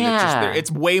things. And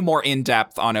it's way more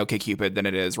in-depth on OkCupid than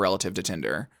it is relative to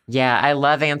Tinder. Yeah, I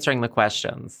love answering the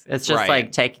questions. It's just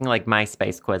like taking like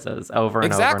MySpace quizzes over and over and over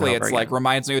Exactly. It's again. like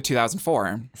reminds me of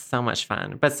 2004. So much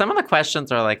fun. But some of the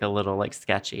questions are like a little like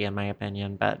sketchy in my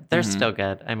opinion, but they're still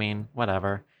good. I mean,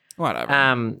 whatever.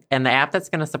 And the app that's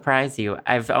going to surprise you,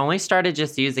 I've only started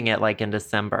just using it like in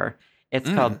December. It's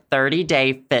called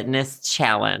 30-Day Fitness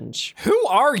Challenge. Who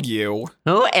are you?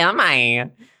 Who am I?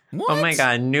 What? Oh my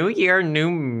God. New year,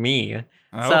 new me.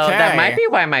 Okay. So that might be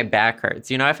why my back hurts.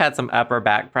 I've had some upper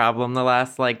back problem the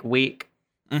last like week.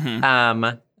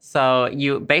 Mm-hmm. So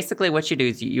what you do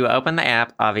is you open the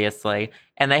app, obviously,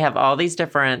 and they have all these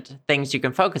different things you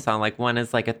can focus on. Like one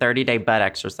is like a 30-day butt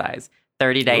exercise,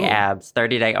 30-day abs,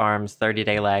 30-day arms,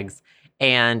 30-day legs.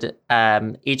 And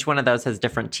each one of those has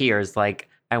different tiers. Like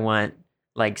I want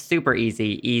like super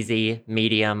easy,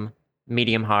 medium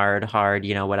hard,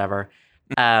 whatever.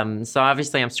 So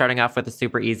obviously I'm starting off with the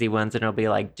super easy ones, and it'll be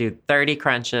like do 30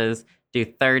 crunches, do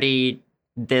 30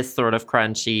 this sort of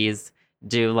crunchies,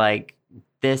 do like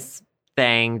this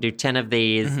thing, do 10 of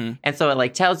these. Mm-hmm. And so it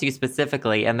like tells you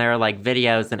specifically, and there are like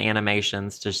videos and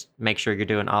animations to make sure you're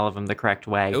doing all of them the correct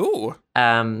way. Ooh.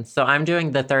 So I'm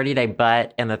doing the 30-day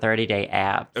butt and the 30-day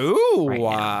abs. Ooh.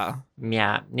 Right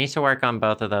yeah. Need to work on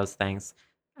both of those things.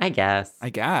 I guess. I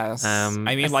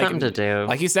mean, like something to do.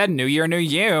 Like you said, new year, new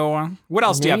you. What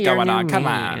else do you have going on? Come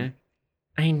on.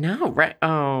 I know, right?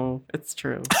 Oh, it's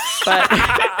true. But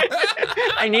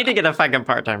I need to get a fucking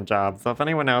part-time job. So if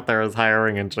anyone out there is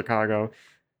hiring in Chicago,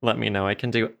 let me know. I can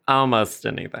do almost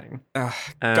anything.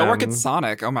 Go work at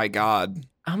Sonic. Oh my God.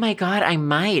 Oh my God, I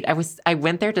might. I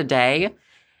went there today,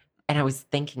 and I was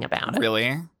thinking about it.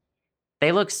 Really?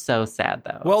 They look so sad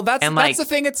though. Well, that's the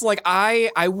thing. It's like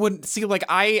I wouldn't see like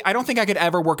I don't think I could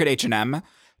ever work at H&M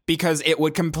because it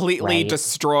would completely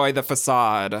destroy the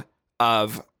facade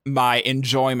of my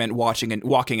enjoyment walking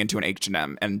into an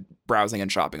H&M and browsing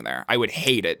and shopping there. I would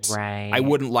hate it. Right. I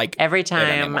wouldn't like every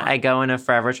time I go in a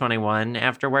Forever 21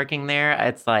 after working there,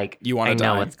 it's like I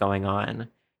know what's going on.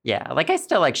 Yeah, like I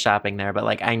still like shopping there, but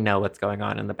like I know what's going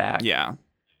on in the back. Yeah.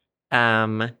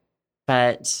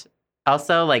 But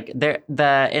also, like,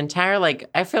 the entire, like,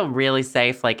 I feel really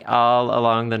safe, like, all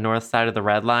along the north side of the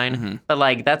Red Line. Mm-hmm. But,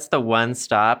 like, that's the one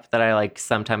stop that I, like,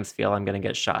 sometimes feel I'm going to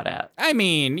get shot at. I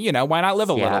mean, why not live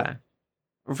a little?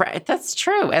 Right, that's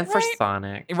true. And for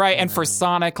Sonic. Right, and for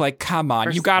Sonic, like, come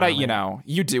on. You gotta,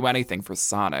 you do anything for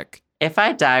Sonic. If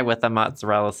I die with a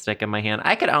mozzarella stick in my hand,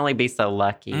 I could only be so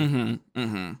lucky. Mm-hmm,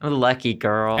 mm-hmm. I'm a lucky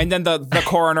girl. And then the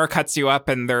coroner cuts you up,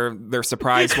 and they're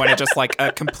surprised when it's just like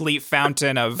a complete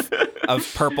fountain of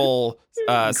purple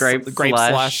grape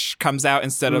slush comes out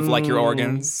instead of like your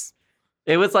organs.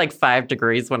 It was like 5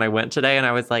 degrees when I went today, and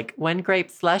I was like, "One grape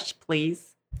slush,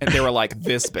 please." And they were like,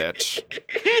 "This bitch,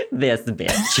 this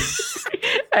bitch."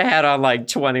 I had on like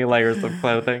 20 layers of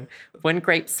clothing. One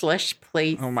grape slush,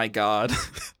 please. Oh my God.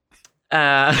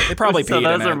 They probably peed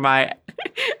those in are it.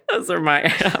 those are my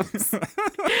apps.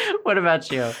 What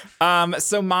about you?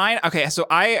 So mine, okay, so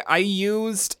I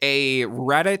used a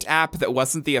Reddit app that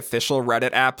wasn't the official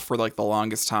Reddit app for like the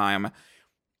longest time.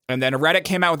 And then Reddit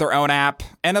came out with their own app.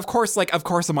 And of course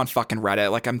I'm on fucking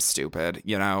Reddit. Like, I'm stupid,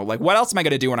 Like, what else am I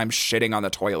going to do when I'm shitting on the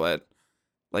toilet?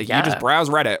 Like, you just browse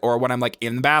Reddit. Or when I'm like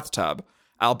in the bathtub,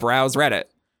 I'll browse Reddit.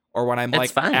 Or when I'm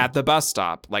like at the bus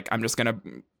stop, like I'm just going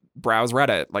to browse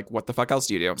Reddit. Like, what the fuck else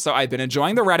do you do? So I've been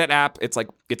enjoying the Reddit app. It's like,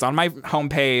 it's on my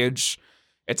homepage.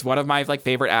 It's one of my like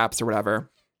favorite apps or whatever.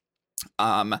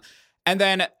 And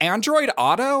then Android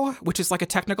Auto, which is like a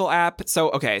technical app.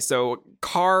 So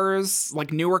cars,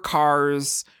 like newer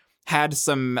cars had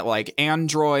some like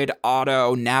Android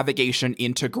Auto navigation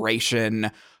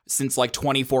integration since like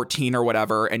 2014 or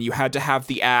whatever. And you had to have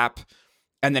the app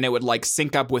and then it would like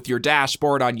sync up with your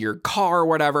dashboard on your car or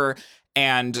whatever.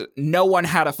 And no one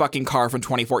had a fucking car from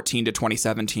 2014 to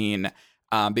 2017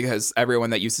 because everyone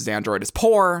that uses Android is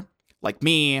poor, like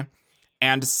me.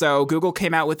 And so Google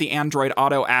came out with the Android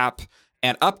Auto app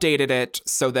and updated it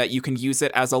so that you can use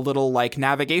it as a little like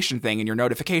navigation thing, and your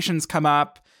notifications come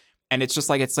up. And it's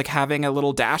like having a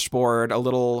little dashboard, a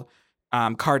little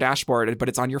car dashboard, but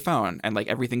it's on your phone, and like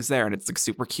everything's there, and it's like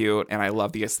super cute, and I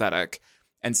love the aesthetic.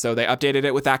 And so they updated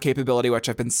it with that capability, which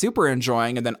I've been super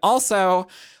enjoying. And then also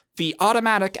the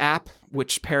Automatic app,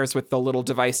 which pairs with the little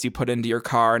device you put into your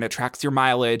car and it tracks your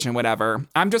mileage and whatever.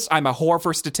 I'm a whore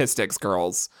for statistics,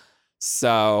 girls.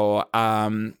 So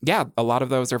yeah, a lot of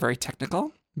those are very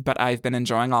technical, but I've been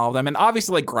enjoying all of them. And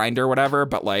obviously like Grindr, whatever,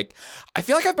 but like I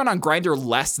feel like I've been on Grindr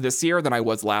less this year than I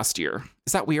was last year.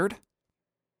 Is that weird?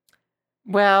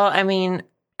 Well, I mean,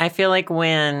 I feel like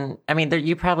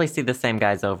you probably see the same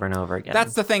guys over and over again.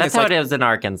 That's the thing. That's how it is in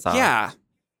Arkansas. Yeah.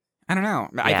 I don't know.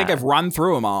 I think I've run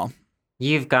through them all.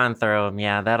 You've gone through them.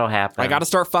 Yeah, that'll happen. I got to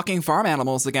start fucking farm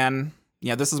animals again.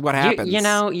 Yeah, this is what happens.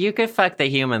 You could fuck the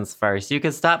humans first. You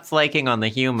could stop flaking on the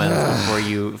humans before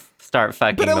you start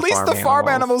fucking the farm animals. But at least the farm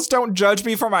animals don't judge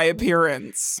me for my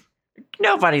appearance.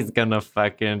 Nobody's gonna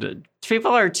fucking...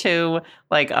 People are too,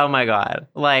 like, oh my God.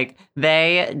 Like,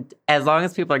 as long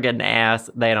as people are getting ass,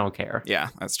 they don't care. Yeah,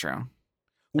 that's true.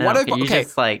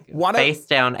 Just like face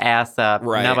down, ass up.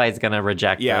 Right. Nobody's gonna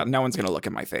reject it. Yeah, no one's gonna look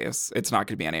at my face. It's not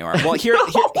gonna be anywhere. Well,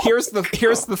 here's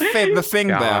the thing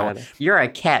God. though. You're a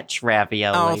catch,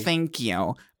 Ravioli. Oh, thank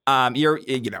you.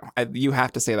 You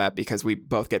have to say that because we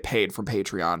both get paid from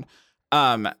Patreon.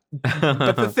 But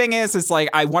the thing is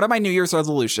like one of my New Year's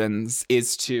resolutions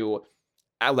is to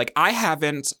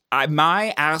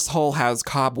my asshole has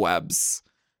cobwebs.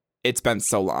 It's been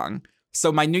so long. So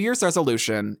my New Year's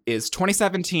resolution is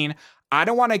 2017. I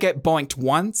don't want to get boinked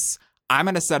once. I'm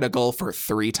going to set a goal for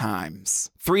 3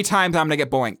 times. 3 times I'm going to get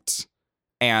boinked.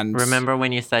 And remember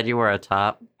when you said you were a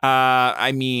top?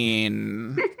 I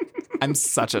mean, I'm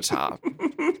such a top.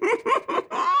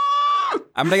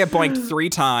 I'm going to get boinked 3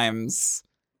 times.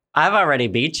 I've already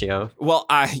beat you. Well,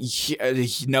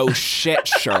 no shit,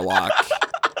 Sherlock.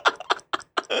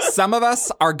 Some of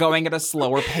us are going at a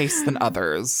slower pace than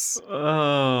others.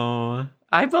 Oh,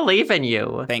 I believe in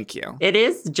you. Thank you. It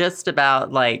is just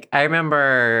about, like, I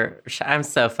remember, I'm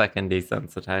so fucking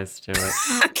desensitized to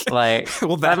it. Like,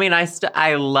 well,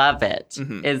 I love it.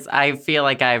 Mm-hmm. I feel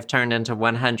like I've turned into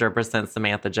 100%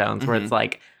 Samantha Jones, where it's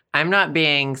like, I'm not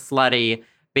being slutty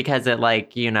because it,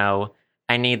 like,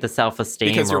 I need the self-esteem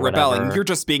because you're rebelling. You're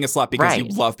just being a slut because you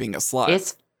love being a slut.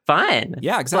 It's fun.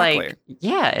 Yeah, exactly.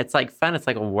 It's like fun. It's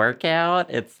like a workout.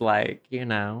 It's like,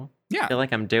 Yeah. I feel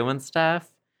like I'm doing stuff.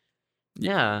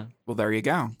 Yeah. Well, there you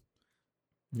go.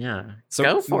 Yeah. So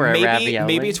go for it, Ravioli.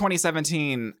 Maybe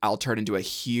 2017, I'll turn into a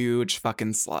huge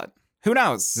fucking slut. Who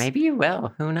knows? Maybe you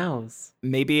will. Who knows?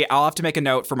 Maybe I'll have to make a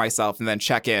note for myself and then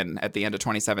check in at the end of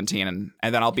 2017.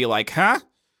 And then I'll be like, huh?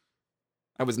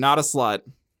 I was not a slut.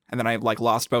 And then I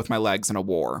lost both my legs in a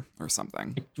war or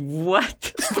something.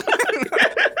 What?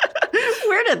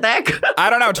 Where did that go? I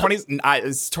don't know.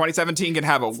 2017 can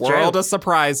have a world of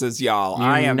surprises, y'all.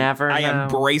 I am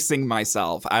bracing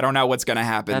myself. I don't know what's going to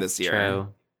happen this year. True.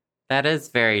 That is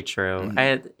very true.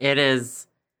 Mm-hmm. It is.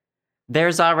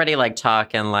 There's already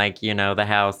talk in the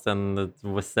House and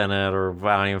the Senate, or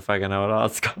I don't even fucking know what all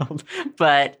it's called.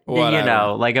 But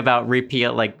whatever. About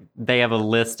repeal, they have a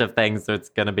list of things that's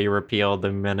going to be repealed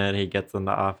the minute he gets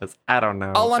into office. I don't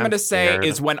know. All I'm going to say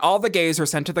is when all the gays are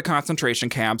sent to the concentration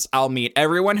camps, I'll meet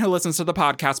everyone who listens to the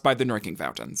podcast by the drinking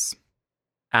fountains.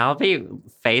 I'll be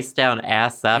face down,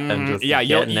 ass up, and just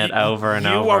getting it over and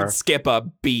over. You won't skip a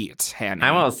beat, Hannah.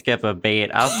 I won't skip a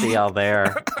beat. I'll see y'all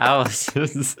there.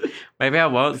 Maybe I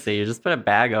won't see you. Just put a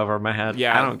bag over my head.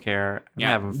 Yeah. I don't care. I'm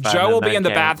having fun. Joe will be in the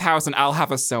bathhouse, and I'll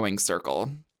have a sewing circle.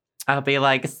 I'll be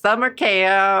like, summer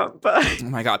camp. Oh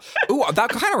my God. Ooh,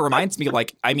 that kind of reminds me,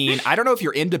 I don't know if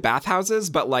you're into bathhouses,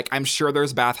 but I'm sure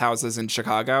there's bathhouses in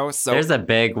Chicago. So there's a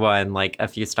big one, a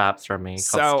few stops from me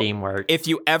called Steamworks. If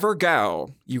you ever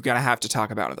go, you're going to have to talk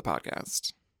about it in the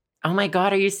podcast. Oh my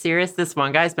God, are you serious? This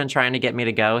one guy's been trying to get me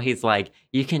to go. He's like,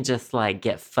 you can just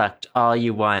get fucked all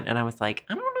you want. And I was like,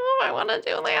 I don't know. I want to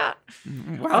do that.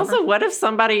 Whatever. Also, what if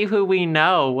somebody who we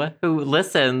know who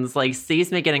listens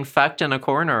sees me getting fucked in a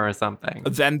corner or something?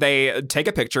 Then they take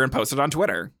a picture and post it on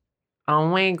Twitter. Oh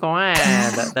my God,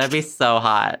 that'd be so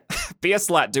hot. Be a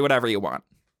slut. Do whatever you want.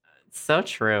 So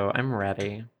true. I'm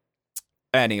ready.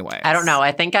 Anyway, I don't know.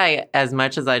 I think as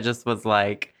much as I just was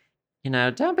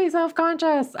don't be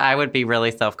self-conscious, I would be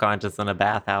really self-conscious in a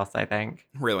bathhouse, I think.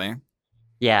 Really?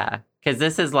 Yeah. Because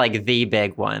this is like the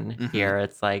big one here.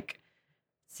 It's like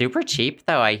super cheap,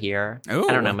 though, I hear. Ooh.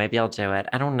 I don't know. Maybe I'll do it.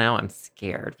 I don't know. I'm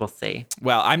scared. We'll see.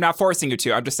 Well, I'm not forcing you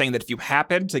to. I'm just saying that if you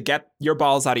happen to get your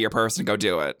balls out of your purse and go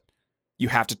do it, you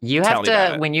have to You tell have me about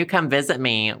to, it. when you come visit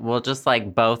me, we'll just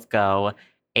like both go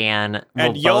and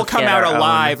You'll come out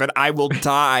alive and I will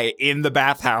die in the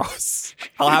bathhouse.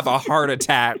 I'll have a heart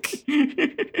attack.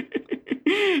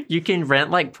 You can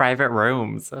rent like private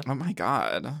rooms. Oh my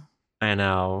God. I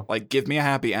know. Like, give me a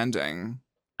happy ending.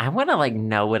 I want to like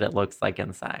know what it looks like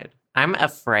inside. I'm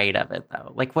afraid of it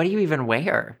though. Like, what do you even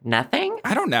wear? Nothing?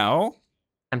 I don't know.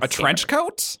 I'm A scared. trench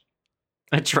coat?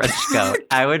 A trench coat.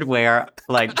 I would wear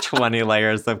like 20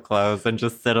 layers of clothes and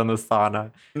just sit on the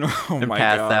sauna Oh and my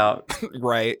pass God. out.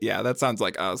 Right. Yeah, that sounds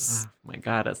like us. Oh my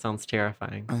God, it sounds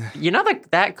terrifying. You know,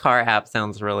 that car app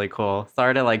sounds really cool.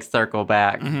 Sorry to like circle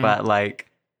back, but like,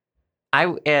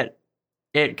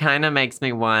 it kind of makes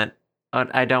me want.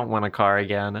 I don't want a car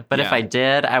again, but if Yeah. I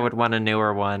did, I would want a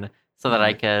newer one so that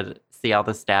I could see all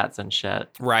the stats and shit.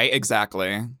 Right,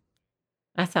 exactly.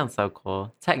 That sounds so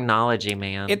cool. Technology,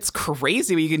 man. It's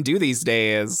crazy what you can do these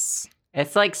days.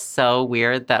 It's like so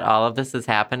weird that all of this is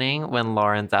happening when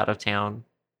Lauren's out of town.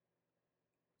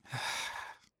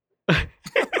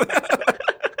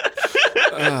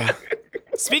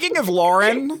 Speaking of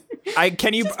Lauren, She's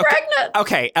pregnant.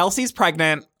 Okay, Elsie's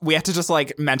pregnant. We have to just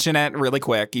like mention it really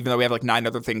quick, even though we have like 9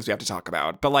 other things we have to talk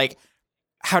about. But like,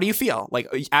 how do you feel? Like,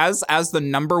 as the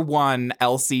number one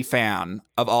Elsie fan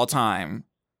of all time,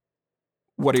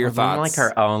 what are your thoughts? I'm like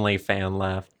her only fan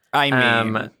left. I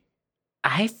mean,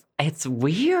 It's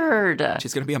weird.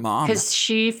 she's gonna be a mom. Because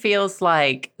she feels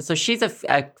like, so she's a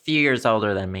few years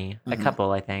older than me, a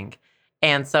couple, I think.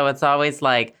 And so it's always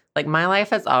like my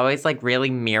life has always like really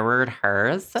mirrored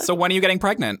hers. So when are you getting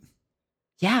pregnant?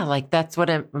 Yeah, like that's what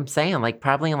I'm saying. Like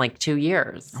probably in like 2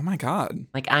 years. Oh my God.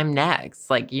 Like I'm next.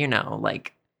 Like, you know,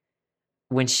 like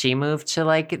when she moved to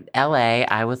like LA,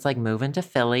 I was like moving to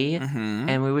Philly.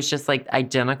 And we was just like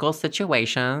identical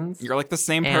situations. You're like the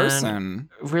same And person.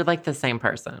 We're like the same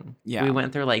person. Yeah. We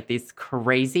went through like these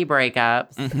crazy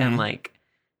breakups and like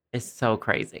it's so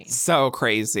crazy. So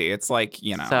crazy. It's like,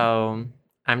 you know. So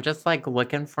I'm just like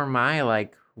looking for my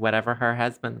like whatever her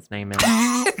husband's name is.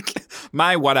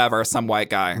 My whatever, some white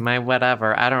guy. My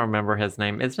whatever. I don't remember his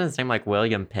name. Isn't his name like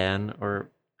William Penn or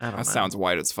I don't know. That sounds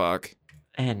white as fuck.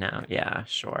 I know. Yeah,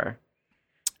 sure.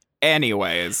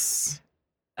 Anyways.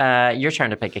 Your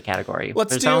turn to pick a category.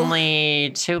 There's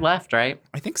only 2 left, right?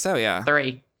 I think so, yeah.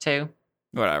 3, 2,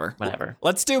 Whatever.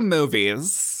 Let's do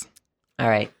movies. All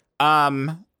right.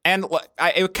 And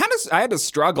I had to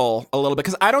struggle a little bit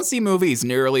because I don't see movies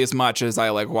nearly as much as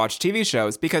I like watch TV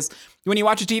shows, because when you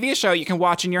watch a TV show, you can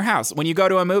watch in your house. When you go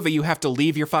to a movie, you have to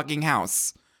leave your fucking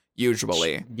house,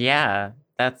 usually. Yeah,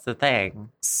 that's the thing.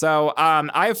 So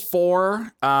I have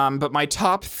 4, but my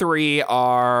top 3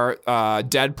 are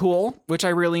Deadpool, which I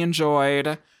really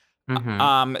enjoyed.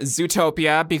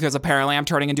 Zootopia, because apparently I'm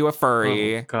turning into a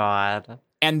furry. Oh, God.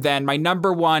 And then my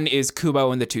number 1 is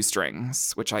Kubo and the Two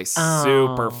Strings, which I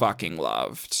super fucking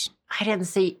loved. I didn't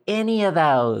see any of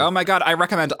those. Oh my God, I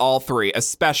recommend all 3,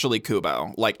 especially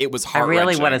Kubo. Like, it was I heart-wrenching.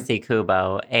 really want to see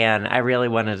Kubo, and I really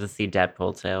wanted to see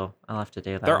Deadpool too. I'll have to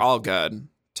do that. They're all good.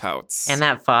 Totes. And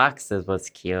that fox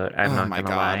was cute. I'm not my gonna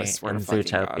God, lie. I swear In to fucking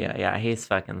Zootopia, God. yeah, he's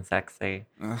fucking sexy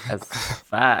Ugh. as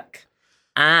fuck.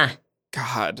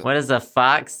 God. What does a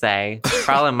fox say?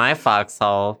 Crawl in my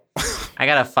foxhole. I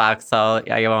got a foxhole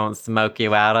I won't smoke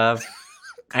you out of.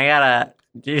 I got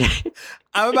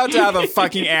I'm about to have a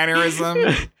fucking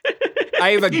aneurysm.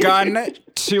 I have a gun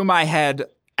to my head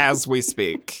as we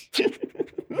speak.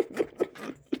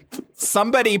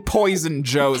 Somebody poisoned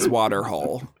Joe's water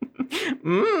hole.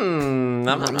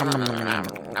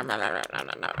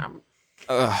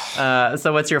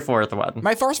 So what's your 4th one?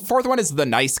 My fourth one is The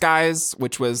Nice Guys,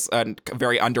 which was a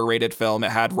very underrated film.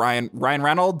 It had Ryan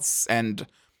Reynolds and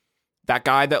that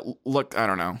guy that looked, I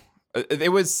don't know.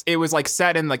 It was like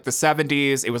set in like the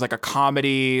 70s. It was like a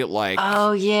comedy, like.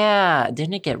 Oh yeah,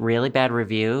 didn't it get really bad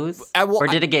reviews, or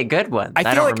did it get good ones? I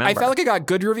don't remember. I felt like it got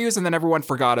good reviews, and then everyone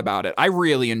forgot about it. I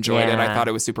really enjoyed it. I Yeah. thought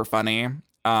it was super funny.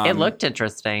 It looked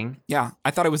interesting. Yeah,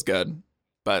 I thought it was good.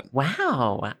 But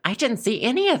Wow, I didn't see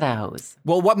any of those.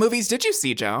 well, what movies did you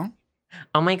see, Joe?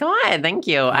 Oh my God, thank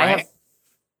you. I Right. have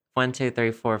 1, 2,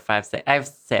 3, 4, 5, 6. I have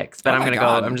 6, but Oh I'm my gonna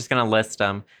God. go. I'm just gonna list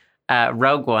them.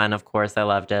 Rogue One, of course, I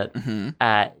loved it.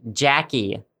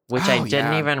 Jackie, which I Oh,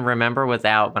 didn't yeah. even remember was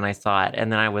out when I saw it,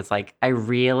 and then I was like, I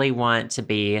really want to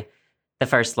be the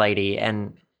first lady,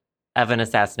 and of an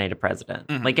assassinated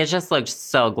president. Like, it just looked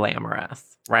so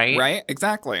glamorous, right? Right?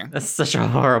 Exactly. That's such a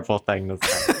horrible thing to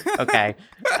say. Okay.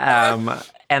 And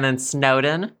then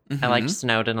Snowden. I liked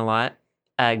Snowden a lot.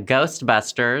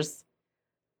 Ghostbusters.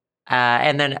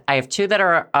 And then I have 2 that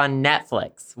are on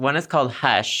Netflix. One is called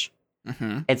Hush.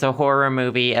 It's a horror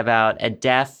movie about a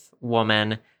deaf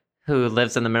woman who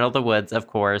lives in the middle of the woods, of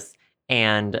course,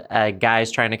 and a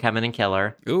guy's trying to come in and kill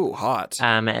her. Ooh, hot.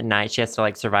 At night. She has to,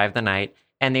 like, survive the night.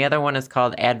 And the other one is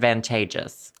called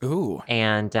Advantageous. Ooh.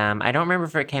 And I don't remember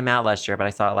if it came out last year, but I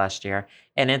saw it last year.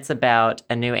 And it's about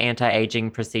a new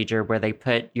anti-aging procedure where they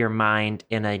put your mind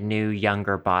in a new,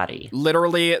 younger body.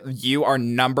 Literally, you are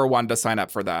number 1 to sign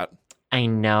up for that. I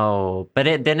know. But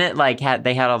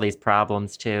they had all these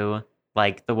problems, too.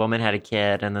 Like, the woman had a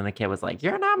kid, and then the kid was like,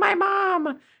 "You're not my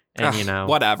mom." And, you know.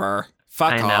 Whatever.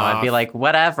 Fuck off. I know. I'd be like,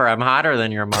 whatever. I'm hotter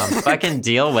than your mom. Fucking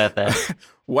deal with it.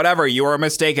 Whatever. You were a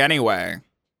mistake anyway.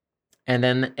 And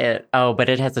then but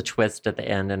it has a twist at the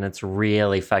end, and it's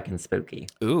really fucking spooky.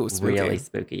 Ooh, spooky. Really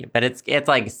spooky. But it's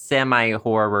like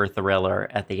semi-horror thriller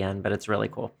at the end, but it's really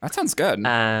cool. That sounds good.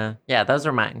 Yeah, those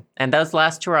are mine. And those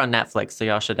last 2 are on Netflix, so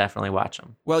y'all should definitely watch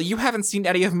them. Well, you haven't seen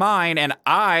any of mine, and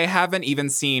I haven't even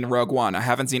seen Rogue One. I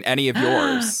haven't seen any of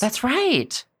yours. That's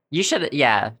right. You should,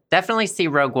 definitely see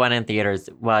Rogue One in theaters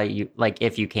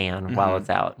if you can, while it's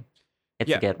out.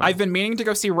 It's a good one. I've been meaning to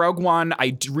go see Rogue One.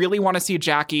 I really want to see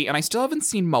Jackie, and I still haven't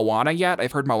seen Moana yet.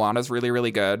 I've heard Moana's really, really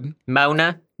good.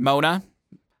 Moana Lisa.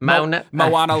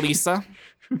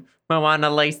 Moana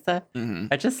Lisa.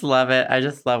 I just love it. I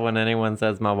just love when anyone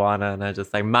says Moana, and I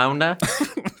just say Mona.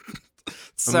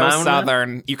 So Mona?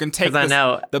 Southern. You can take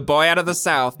the boy out of the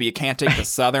South, but you can't take the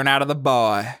Southern out of the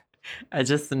boy. I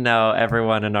just know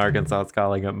everyone in Arkansas is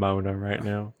calling it Mona right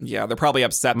now. Yeah, they're probably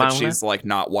upset that she's like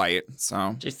not white.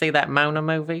 So did you see that Mona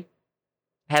movie?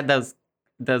 Had those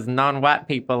non-white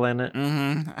people in it.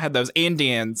 Had those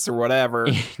Indians or whatever.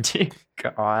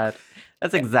 God,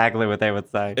 that's exactly what they would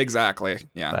say. Exactly.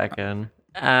 Yeah. Fucking.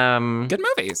 Good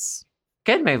movies.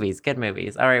 Good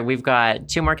movies. All right, we've got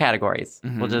 2 more categories.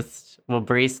 We'll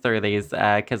breeze through these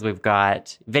because we've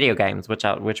got video games, which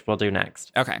we'll do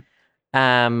next. Okay.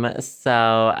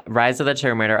 So Rise of the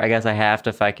Tomb Raider, I guess I have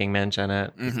to fucking mention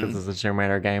it because it's a Tomb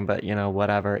Raider game, but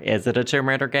whatever. Is it a Tomb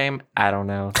Raider game? I don't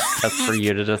know. That's for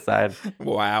you to decide.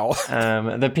 Wow.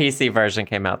 The PC version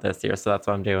came out this year, so that's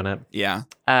why I'm doing it. Yeah.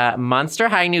 Monster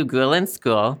High New Ghoul in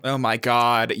School. Oh my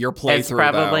God. Your playthrough, it's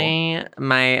probably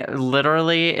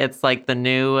literally, it's like the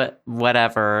new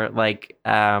whatever, like,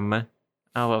 what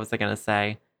was I going to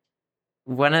say?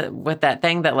 With that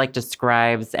thing that like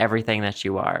describes everything that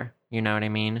you are. You know what I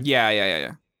mean?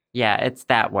 Yeah. Yeah, it's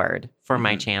that word for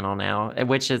my channel now,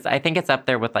 which is, I think it's up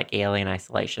there with like Alien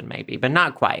Isolation maybe, but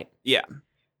not quite. Yeah.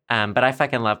 But I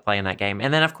fucking love playing that game.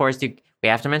 And then, of course, we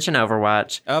have to mention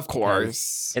Overwatch. Of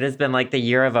course. It has been like the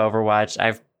year of Overwatch.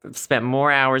 I've spent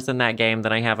more hours in that game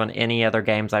than I have on any other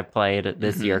games I've played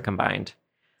this year combined.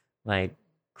 Like,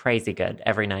 crazy good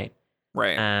every night.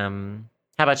 Right.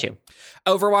 How about you?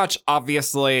 Overwatch,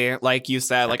 obviously, like you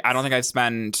said, like I don't think I've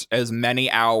spent as many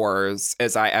hours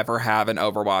as I ever have in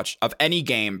Overwatch of any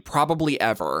game, probably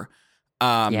ever.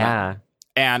 Yeah.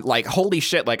 And like, holy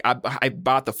shit, like I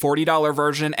bought the $40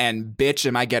 version and bitch,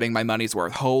 am I getting my money's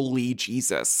worth? Holy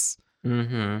Jesus. So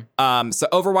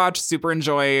Overwatch, super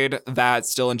enjoyed that,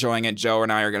 still enjoying it. Joe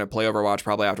and I are going to play Overwatch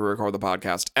probably after we record the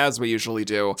podcast, as we usually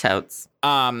do. Totes.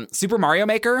 Super Mario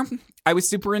Maker, I was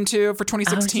super into for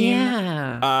 2016. Oh,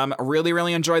 yeah. Really,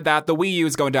 really enjoyed that. The Wii U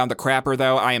is going down the crapper,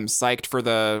 though. I am psyched for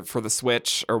the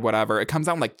Switch or whatever. It comes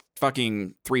out in like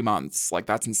fucking 3 months. Like,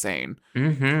 that's insane.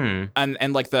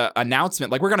 And like the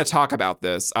announcement, like we're going to talk about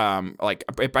this. Like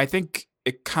I think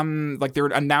they're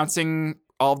announcing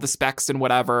all of the specs and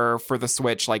whatever for the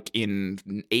Switch like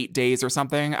in 8 days or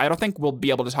something. I don't think we'll be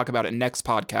able to talk about it next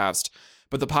podcast,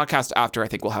 but the podcast after I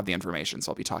think we'll have the information,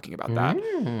 so I'll be talking about that.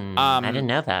 I didn't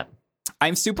know that.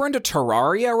 I'm super into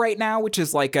Terraria right now, which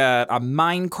is like a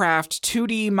Minecraft,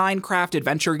 2D Minecraft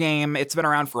adventure game. It's been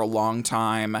around for a long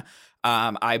time.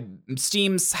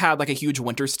 Steam's had like a huge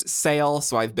winter sale,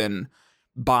 so I've been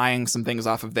buying some things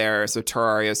off of there. So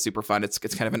Terraria is super fun. It's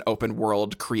kind of an open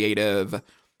world, creative,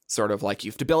 sort of like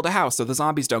you have to build a house so the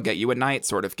zombies don't get you at night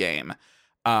sort of game.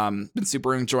 Been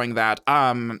super enjoying that.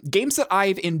 Games that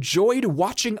I've enjoyed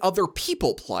watching other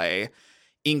people play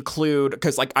include,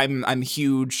 because like I'm a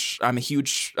huge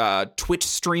Twitch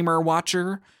streamer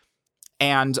watcher,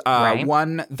 and right.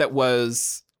 One that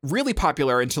was really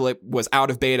popular until it was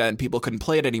out of beta and people couldn't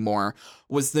play it anymore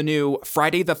was the new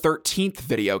Friday the 13th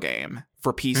video game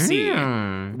for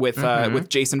PC with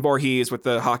Jason Voorhees with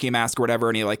the hockey mask or whatever,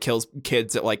 and he like kills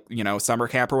kids at like, you know, summer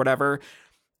camp or whatever.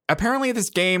 apparently this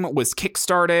game was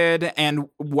kickstarted and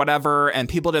whatever, and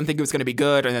people didn't think it was going to be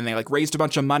good, and then they like raised a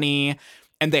bunch of money,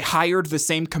 and they hired the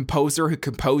same composer who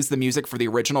composed the music for the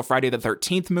original Friday the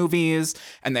 13th movies,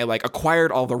 and they like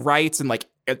acquired all the rights, and like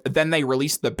then they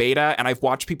released the beta, and I've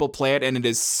watched people play it, and it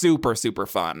is super, super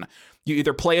fun. You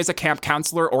either play as a camp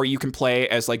counselor or you can play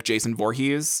as like Jason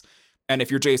Voorhees. And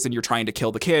if you're Jason, you're trying to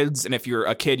kill the kids. And if you're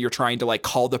a kid, you're trying to like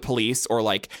call the police or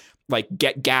like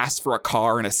get gas for a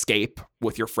car and escape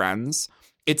with your friends.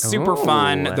 It's super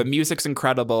fun. The music's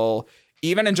incredible.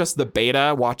 Even in just the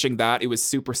beta, watching that, it was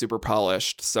super, super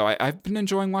polished. So I've been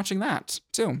enjoying watching that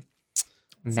too.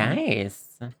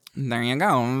 Nice. There you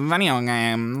go. Video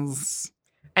games.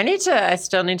 I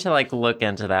still need to like look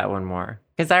into that one more.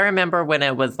 Because I remember when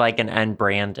it was like an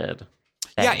unbranded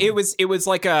thing. Yeah, it was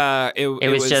like a... It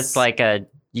was just like a,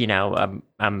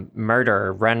 a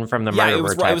murder, run from the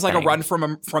murderer. Yeah, it was like a run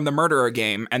from the murderer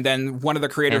game. And then one of the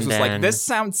creators was like, this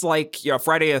sounds like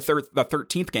Friday the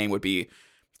 13th game would be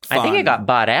fun. I think it got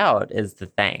bought out is the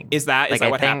thing. Is that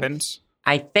what happened?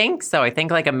 I think so. I think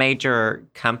like a major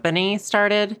company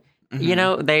started...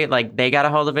 Mm-hmm. They got a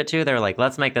hold of it too. They were like,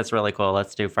 let's make this really cool.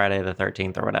 Let's do Friday the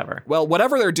 13th or whatever. Well,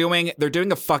 whatever they're doing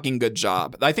a fucking good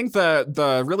job. I think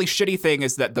the really shitty thing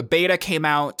is that the beta came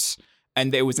out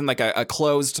and it was in like a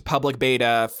closed public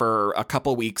beta for a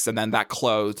couple weeks and then that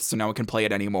closed, so no one can play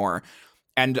it anymore.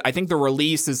 And I think the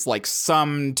release is like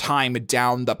some time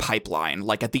down the pipeline,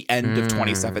 like at the end of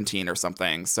 2017 or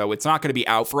something. So it's not going to be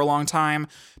out for a long time.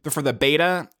 But for the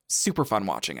beta, super fun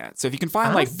watching it. So if you can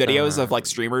find like videos of like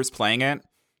streamers playing it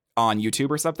on YouTube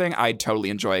or something, I'd totally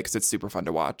enjoy it because it's super fun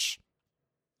to watch.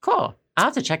 Cool. I'll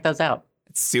have to check those out.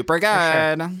 It's super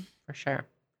good. For sure.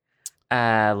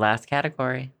 Last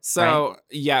category. So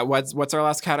yeah, what's our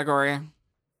last category?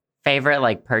 Favorite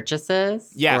like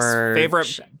purchases? Yes,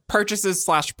 favorite purchases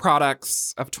 /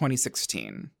 products of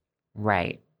 2016.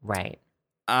 Right.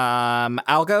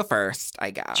 I'll go first,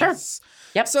 I guess. Sure.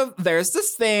 Yep. So there's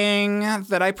this thing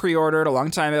that I pre-ordered a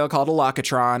long time ago called a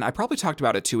Locatron. I probably talked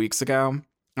about it 2 weeks ago,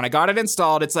 and I got it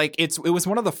installed. It's like it was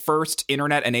one of the first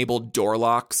internet-enabled door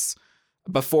locks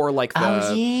before like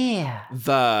the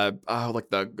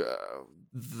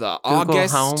Google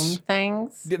August Home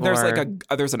things.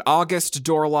 There's an August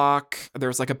door lock.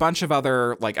 There's like a bunch of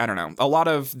other like I don't know, a lot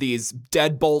of these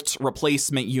deadbolt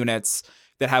replacement units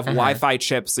that have Wi-Fi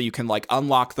chips so you can like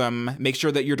unlock them, make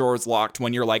sure that your door is locked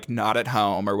when you're like not at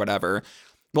home or whatever.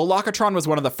 Well, Locatron was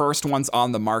one of the first ones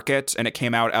on the market, and it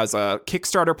came out as a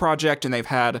Kickstarter project, and they've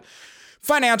had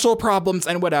financial problems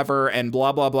and whatever, and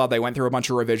blah, blah, blah. They went through a bunch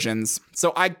of revisions.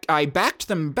 So I backed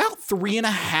them about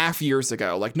 3.5 years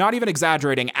ago. Like, not even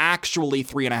exaggerating, actually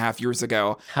 3.5 years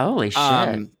ago. Holy shit.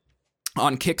 On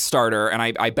Kickstarter, and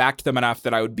I backed them enough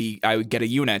that I would get a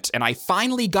unit, and I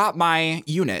finally got my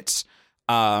unit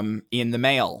in the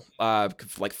mail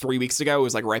like 3 weeks ago. It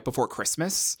was like right before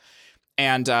Christmas.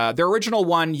 And the original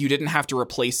one, you didn't have to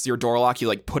replace your door lock. You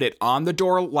like put it on the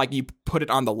door, like you put it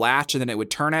on the latch and then it would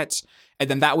turn it. And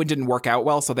then that one didn't work out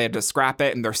well, so they had to scrap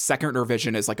it. And their second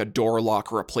revision is like a door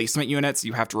lock replacement unit. So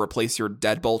you have to replace your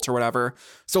deadbolt or whatever.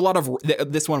 So a lot of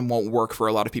this one won't work for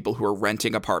a lot of people who are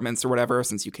renting apartments or whatever,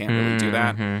 since you can't really do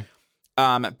that.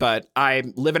 But I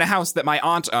live in a house that my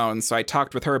aunt owns. So I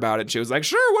talked with her about it. She was like,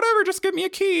 sure, whatever, just give me a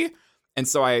key. And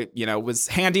so I, was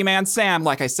handyman Sam.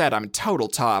 Like I said, I'm total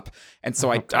top. And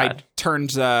so I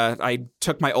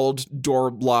took my old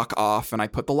door lock off and I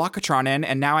put the Locatron in,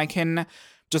 and now I can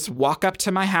just walk up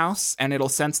to my house and it'll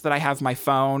sense that I have my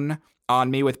phone on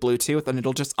me with Bluetooth, and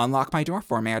it'll just unlock my door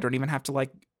for me. I don't even have to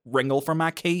like wrangle for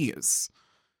my keys.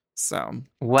 So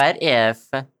what if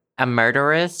a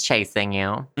murderer is chasing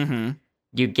you? Mm-hmm.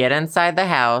 You get inside the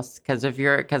house because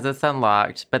it's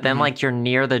unlocked, but then like you're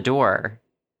near the door.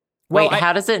 Well, wait,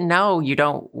 how does it know you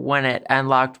don't want it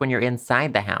unlocked when you're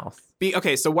inside the house?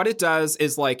 Okay, so what it does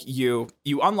is like you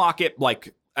unlock it,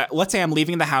 like let's say I'm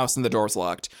leaving the house and the door's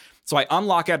locked. So I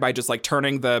unlock it by just like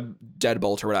turning the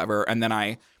deadbolt or whatever, and then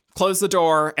I close the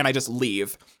door and I just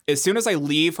leave. As soon as I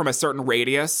leave from a certain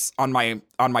radius from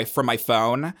my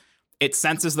phone, it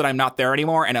senses that I'm not there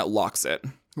anymore and it locks it.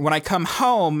 When I come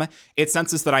home, it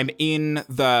senses that I'm in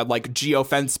the like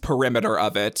geofence perimeter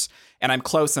of it, and I'm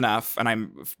close enough, and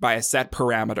I'm by a set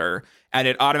parameter, and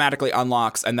it automatically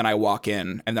unlocks, and then I walk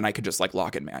in, and then I could just like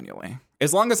lock it manually.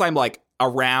 As long as I'm like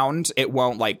around, it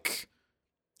won't like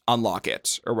unlock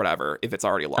it or whatever if it's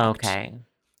already locked. Okay.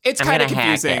 It's kind of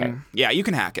confusing. Yeah, you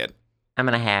can hack it. I'm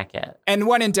gonna hack it. And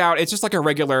when in doubt, it's just like a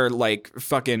regular like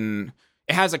fucking.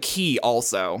 It has a key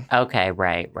also. Okay,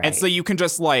 right. And so you can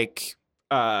just like.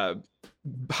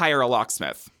 Hire a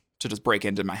locksmith to just break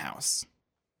into my house.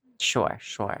 Sure.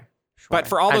 But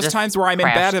for all I those just times where I'm in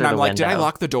crashed bed and through I'm the like, did I window.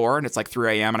 lock the door? And it's like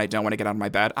 3 a.m. and I don't want to get out of my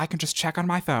bed. I can just check on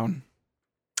my phone.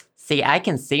 See, I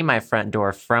can see my front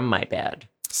door from my bed.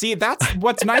 See, that's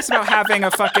what's nice about having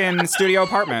a fucking studio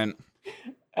apartment.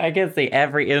 I can see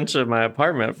every inch of my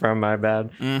apartment from my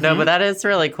bed. Mhm. No, but that is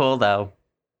really cool, though.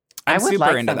 I would super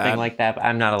like into something that. like that, but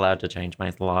I'm not allowed to change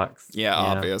my locks. Yeah,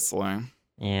 obviously.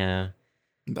 Yeah.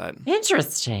 But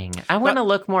Interesting. I want to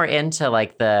look more into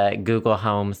like the Google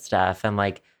Home stuff and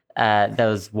like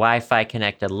those Wi-Fi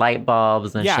connected light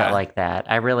bulbs and shit like that.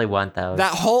 I really want those.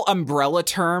 that whole umbrella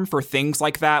term for things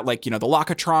like that, like, the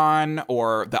Lockatron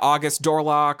or the August door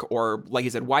lock, or like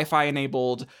you said, Wi-Fi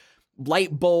enabled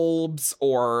light bulbs,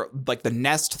 or like the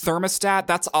Nest thermostat,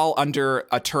 that's all under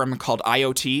a term called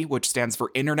IoT, which stands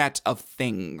for Internet of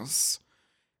Things.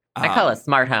 I call it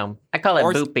smart home. I call it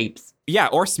boop beeps. Yeah,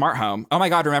 or smart home. Oh my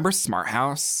God, remember Smart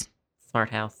House? Smart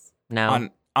house. No.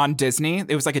 On Disney?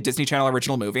 It was like a Disney Channel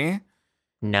original movie.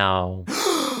 No.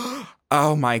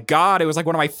 Oh my God, it was like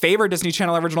one of my favorite Disney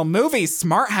Channel original movies,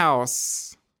 Smart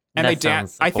House. And That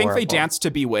sounds I think they horrible. danced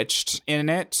to Bewitched in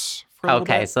it for a little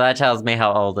Okay, bit. so that tells me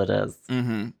how old it is.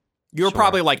 Mm-hmm. You were Sure.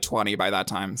 probably like 20 by that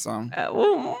time, so.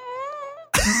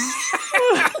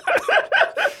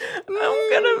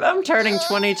 I'm turning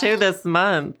 22 this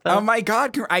month. Oh my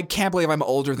God, I can't believe I'm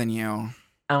older than you.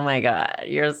 Oh my God,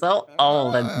 you're so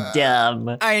old and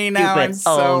dumb. I know, Stupid I'm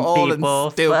so old people.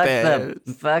 and stupid.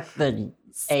 Fuck the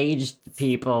aged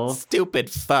people. Stupid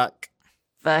fuck.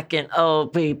 Fucking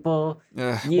old people.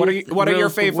 What are your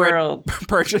rules the favorite world.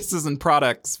 purchases and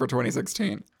products for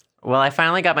 2016? Well, I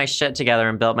finally got my shit together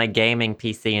and built my gaming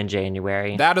PC in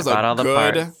January. That is Bought a all the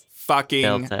good parts. fucking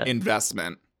Built it.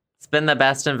 investment. It's been the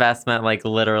best investment, like,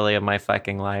 literally of my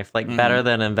fucking life. Like, better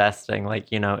than investing,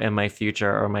 like, in my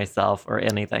future or myself or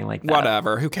anything like that.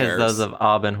 Whatever, who Because cares? those have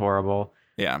all been horrible.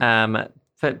 Yeah.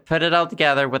 Put it all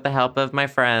together with the help of my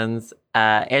friends.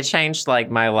 It changed, like,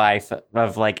 my life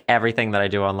of, like, everything that I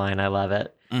do online. I love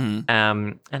it. Mm-hmm.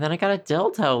 And then I got a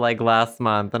dildo, like, last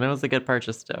month, and it was a good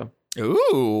purchase, too.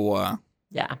 Ooh.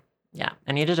 Yeah.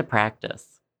 I needed to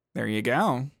practice. There you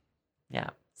go.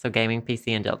 Yeah. So gaming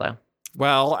PC and dildo.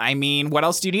 Well, I mean, what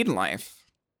else do you need in life?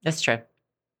 It's true.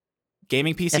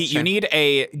 Gaming PC. It's You true. need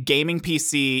a gaming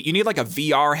PC. You need like a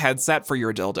VR headset for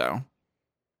your dildo.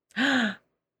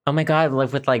 Oh my God,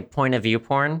 live with like point of view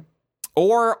porn.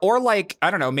 Or like,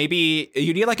 I don't know, maybe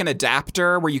you need like an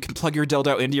adapter where you can plug your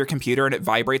dildo into your computer and it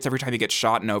vibrates every time you get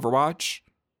shot in Overwatch.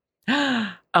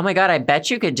 Oh my God, I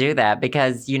bet you could do that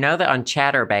because you know that on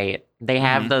Chatterbait, they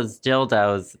have those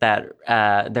dildos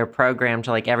that they're programmed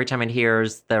to like every time it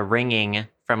hears the ringing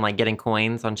from like getting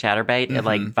coins on Chatterbait, it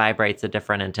like vibrates a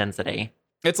different intensity.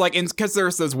 It's like, because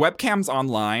there's those webcams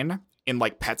online in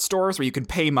like pet stores where you can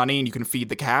pay money and you can feed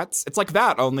the cats. It's like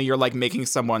that, only you're like making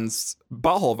someone's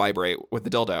butthole vibrate with the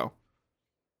dildo.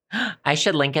 I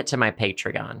should link it to my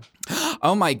Patreon.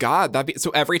 Oh my God. So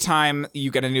every time you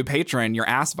get a new patron, your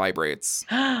ass vibrates.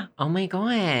 Oh my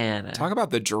God. Talk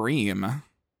about the dream.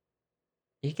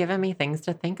 You're giving me things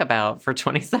to think about for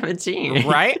 2017.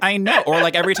 Right? I know. Or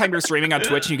like every time you're streaming on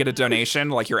Twitch and you get a donation,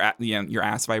 like your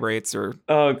ass vibrates or.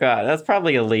 Oh God, that's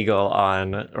probably illegal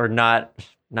or not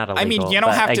illegal. I mean, you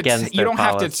don't have against to. You don't their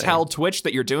have to policy. tell Twitch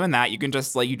that you're doing that. You can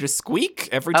just squeak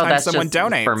every Oh, time that's someone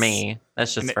just donates. for me.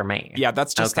 That's just for me. Yeah,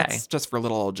 that's just Okay. that's just for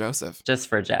little old Joseph. Just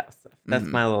for Joseph. That's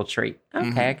my little treat.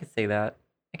 Okay, I can see that.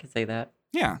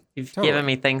 Yeah, You've totally. given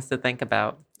me things to think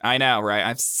about. I know, right? I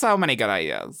have so many good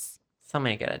ideas. So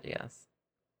many good ideas.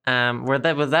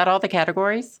 Was that all the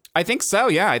categories? I think so.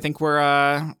 Yeah, I think we're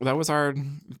that was our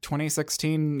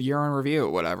 2016 year in review,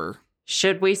 whatever.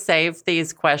 Should we save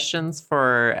these questions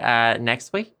for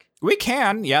next week? We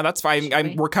can. Yeah, that's fine. Should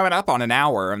we? We're coming up on an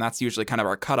hour, and that's usually kind of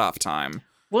our cutoff time.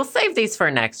 We'll save these for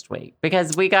next week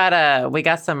because we got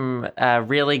some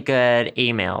really good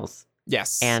emails.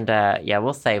 Yes. And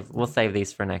we'll save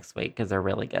these for next week because they're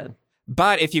really good.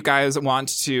 But if you guys want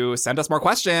to send us more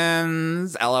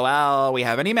questions, LOL, we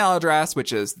have an email address,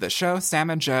 which is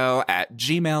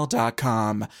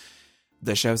theshowsamandjoe@gmail.com.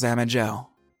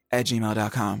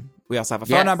 Theshowsamandjoe@gmail.com. We also have a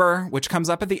phone number, which comes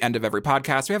up at the end of every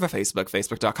podcast. We have a Facebook,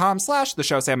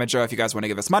 facebook.com/theshowsamandjoe if you guys want to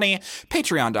give us money.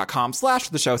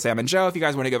 Patreon.com/theshowsamandjoe if you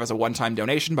guys want to give us a one-time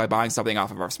donation by buying something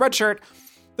off of our Spreadshirt.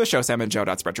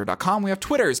 theshowsamandjoe.spreadshirt.com. We have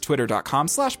Twitters,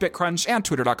 twitter.com/bitcrunch and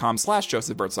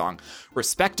twitter.com/josephbirdsong,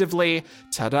 respectively.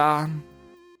 Ta-da.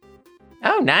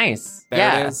 Oh, nice.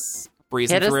 There it is.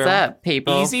 Breezing Hit through. us up,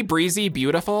 people. Easy, breezy,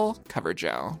 beautiful. Cover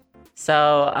Joe.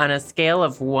 So, on a scale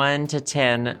of 1 to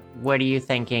 10, what are you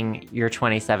thinking your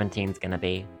 2017 is going to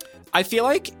be? I feel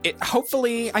like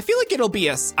hopefully it'll be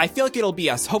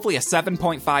hopefully a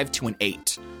 7.5 to an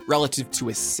 8 relative to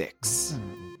a 6.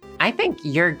 I think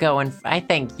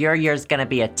your year's going to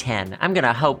be a 10. I'm going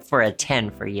to hope for a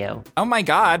 10 for you. Oh my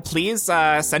God, please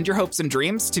send your hopes and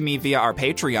dreams to me via our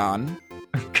Patreon.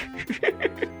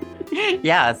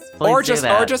 Yes, please do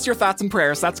that. Or just your thoughts and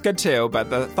prayers. That's good too, but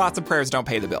the thoughts and prayers don't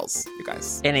pay the bills, you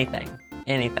guys. Anything.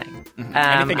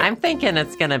 Mm-hmm. I'm thinking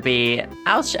it's going to be,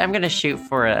 I'm going to shoot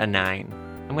for a 9.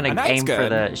 I'm going to aim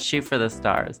shoot for the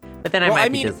stars. But then I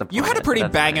might be disappointed. You had a pretty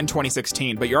bang in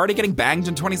 2016, but you're already getting banged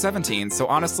in 2017. So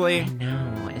honestly, I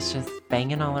know, it's just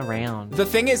banging all around. The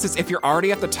thing is if you're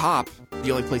already at the top,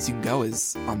 the only place you can go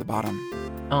is on the bottom.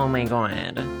 Oh my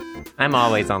God. I'm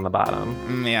always on the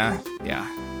bottom. Yeah.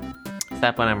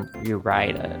 Except when you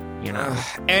ride it, you know.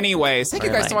 Anyways, thank you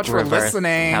guys so much for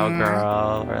listening.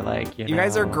 Cowgirl, or like, you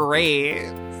guys are great.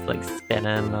 It's like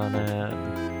spinning on it.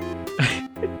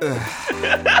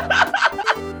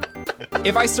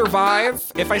 If I survive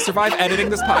editing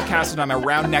this podcast and I'm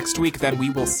around next week, then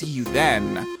we will see you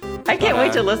then. I can't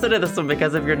wait to listen to this one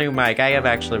because of your new mic. I am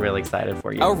actually really excited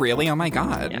for you. Oh, really? Oh my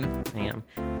God. Yeah, I am.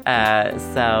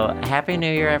 So happy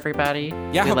New Year, everybody.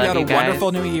 Yeah, hope you had a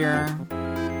wonderful New Year.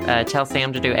 Tell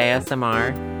Sam to do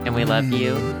ASMR, and we love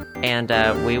you. And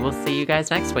we will see you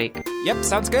guys next week. Yep,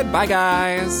 sounds good. Bye,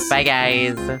 guys. Bye,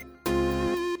 guys.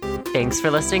 Thanks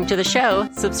for listening to the show.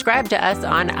 Subscribe to us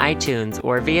on iTunes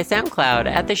or via SoundCloud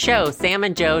at the show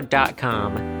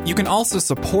samandjoe.com. You can also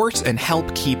support and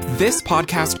help keep this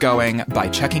podcast going by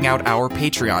checking out our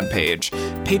Patreon page,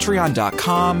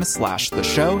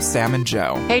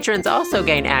 patreon.com/theshowsamandjoe. Patrons also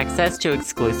gain access to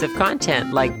exclusive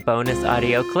content like bonus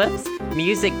audio clips,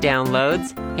 music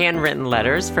downloads, handwritten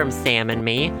letters from Sam and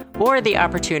me, or the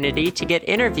opportunity to get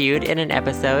interviewed in an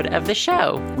episode of the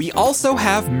show. We also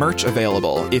have merch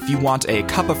available. If you want a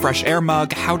Cup of Fresh Air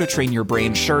mug, How to Train Your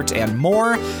Brain shirt, and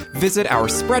more, visit our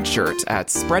Spreadshirt at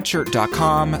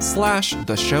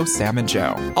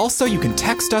spreadshirt.com/theshowsamandjoe. Also, you can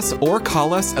text us or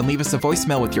call us and leave us a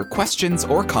voicemail with your questions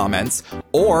or comments,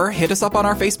 or hit us up on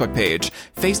our Facebook page,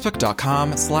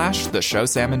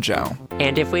 facebook.com/theshowsamandjoe.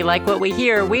 And if we like what we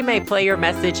hear, we may play your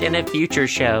message in a future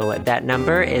show. That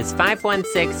number is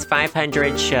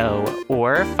 516-500-SHOW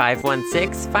or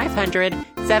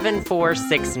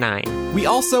 516-500-7469. We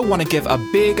also want to give a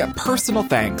big personal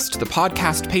thanks to the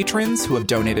podcast patrons who have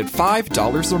donated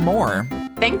 $5 or more.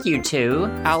 Thank you to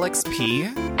Alex P.,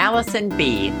 Allison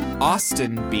B.,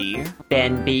 Austin B.,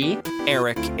 Ben B.,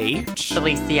 Eric H.,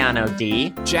 Feliciano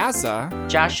D., Jazza,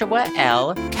 Joshua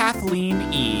L.,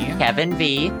 Kathleen E., Kevin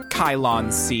V.,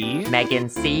 Kylon C., Megan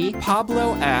C.,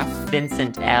 Pablo F.,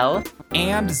 Vincent L.,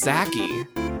 and Zachy.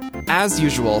 As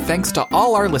usual, thanks to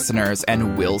all our listeners,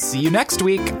 and we'll see you next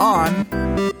week on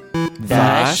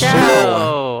The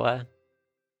Show.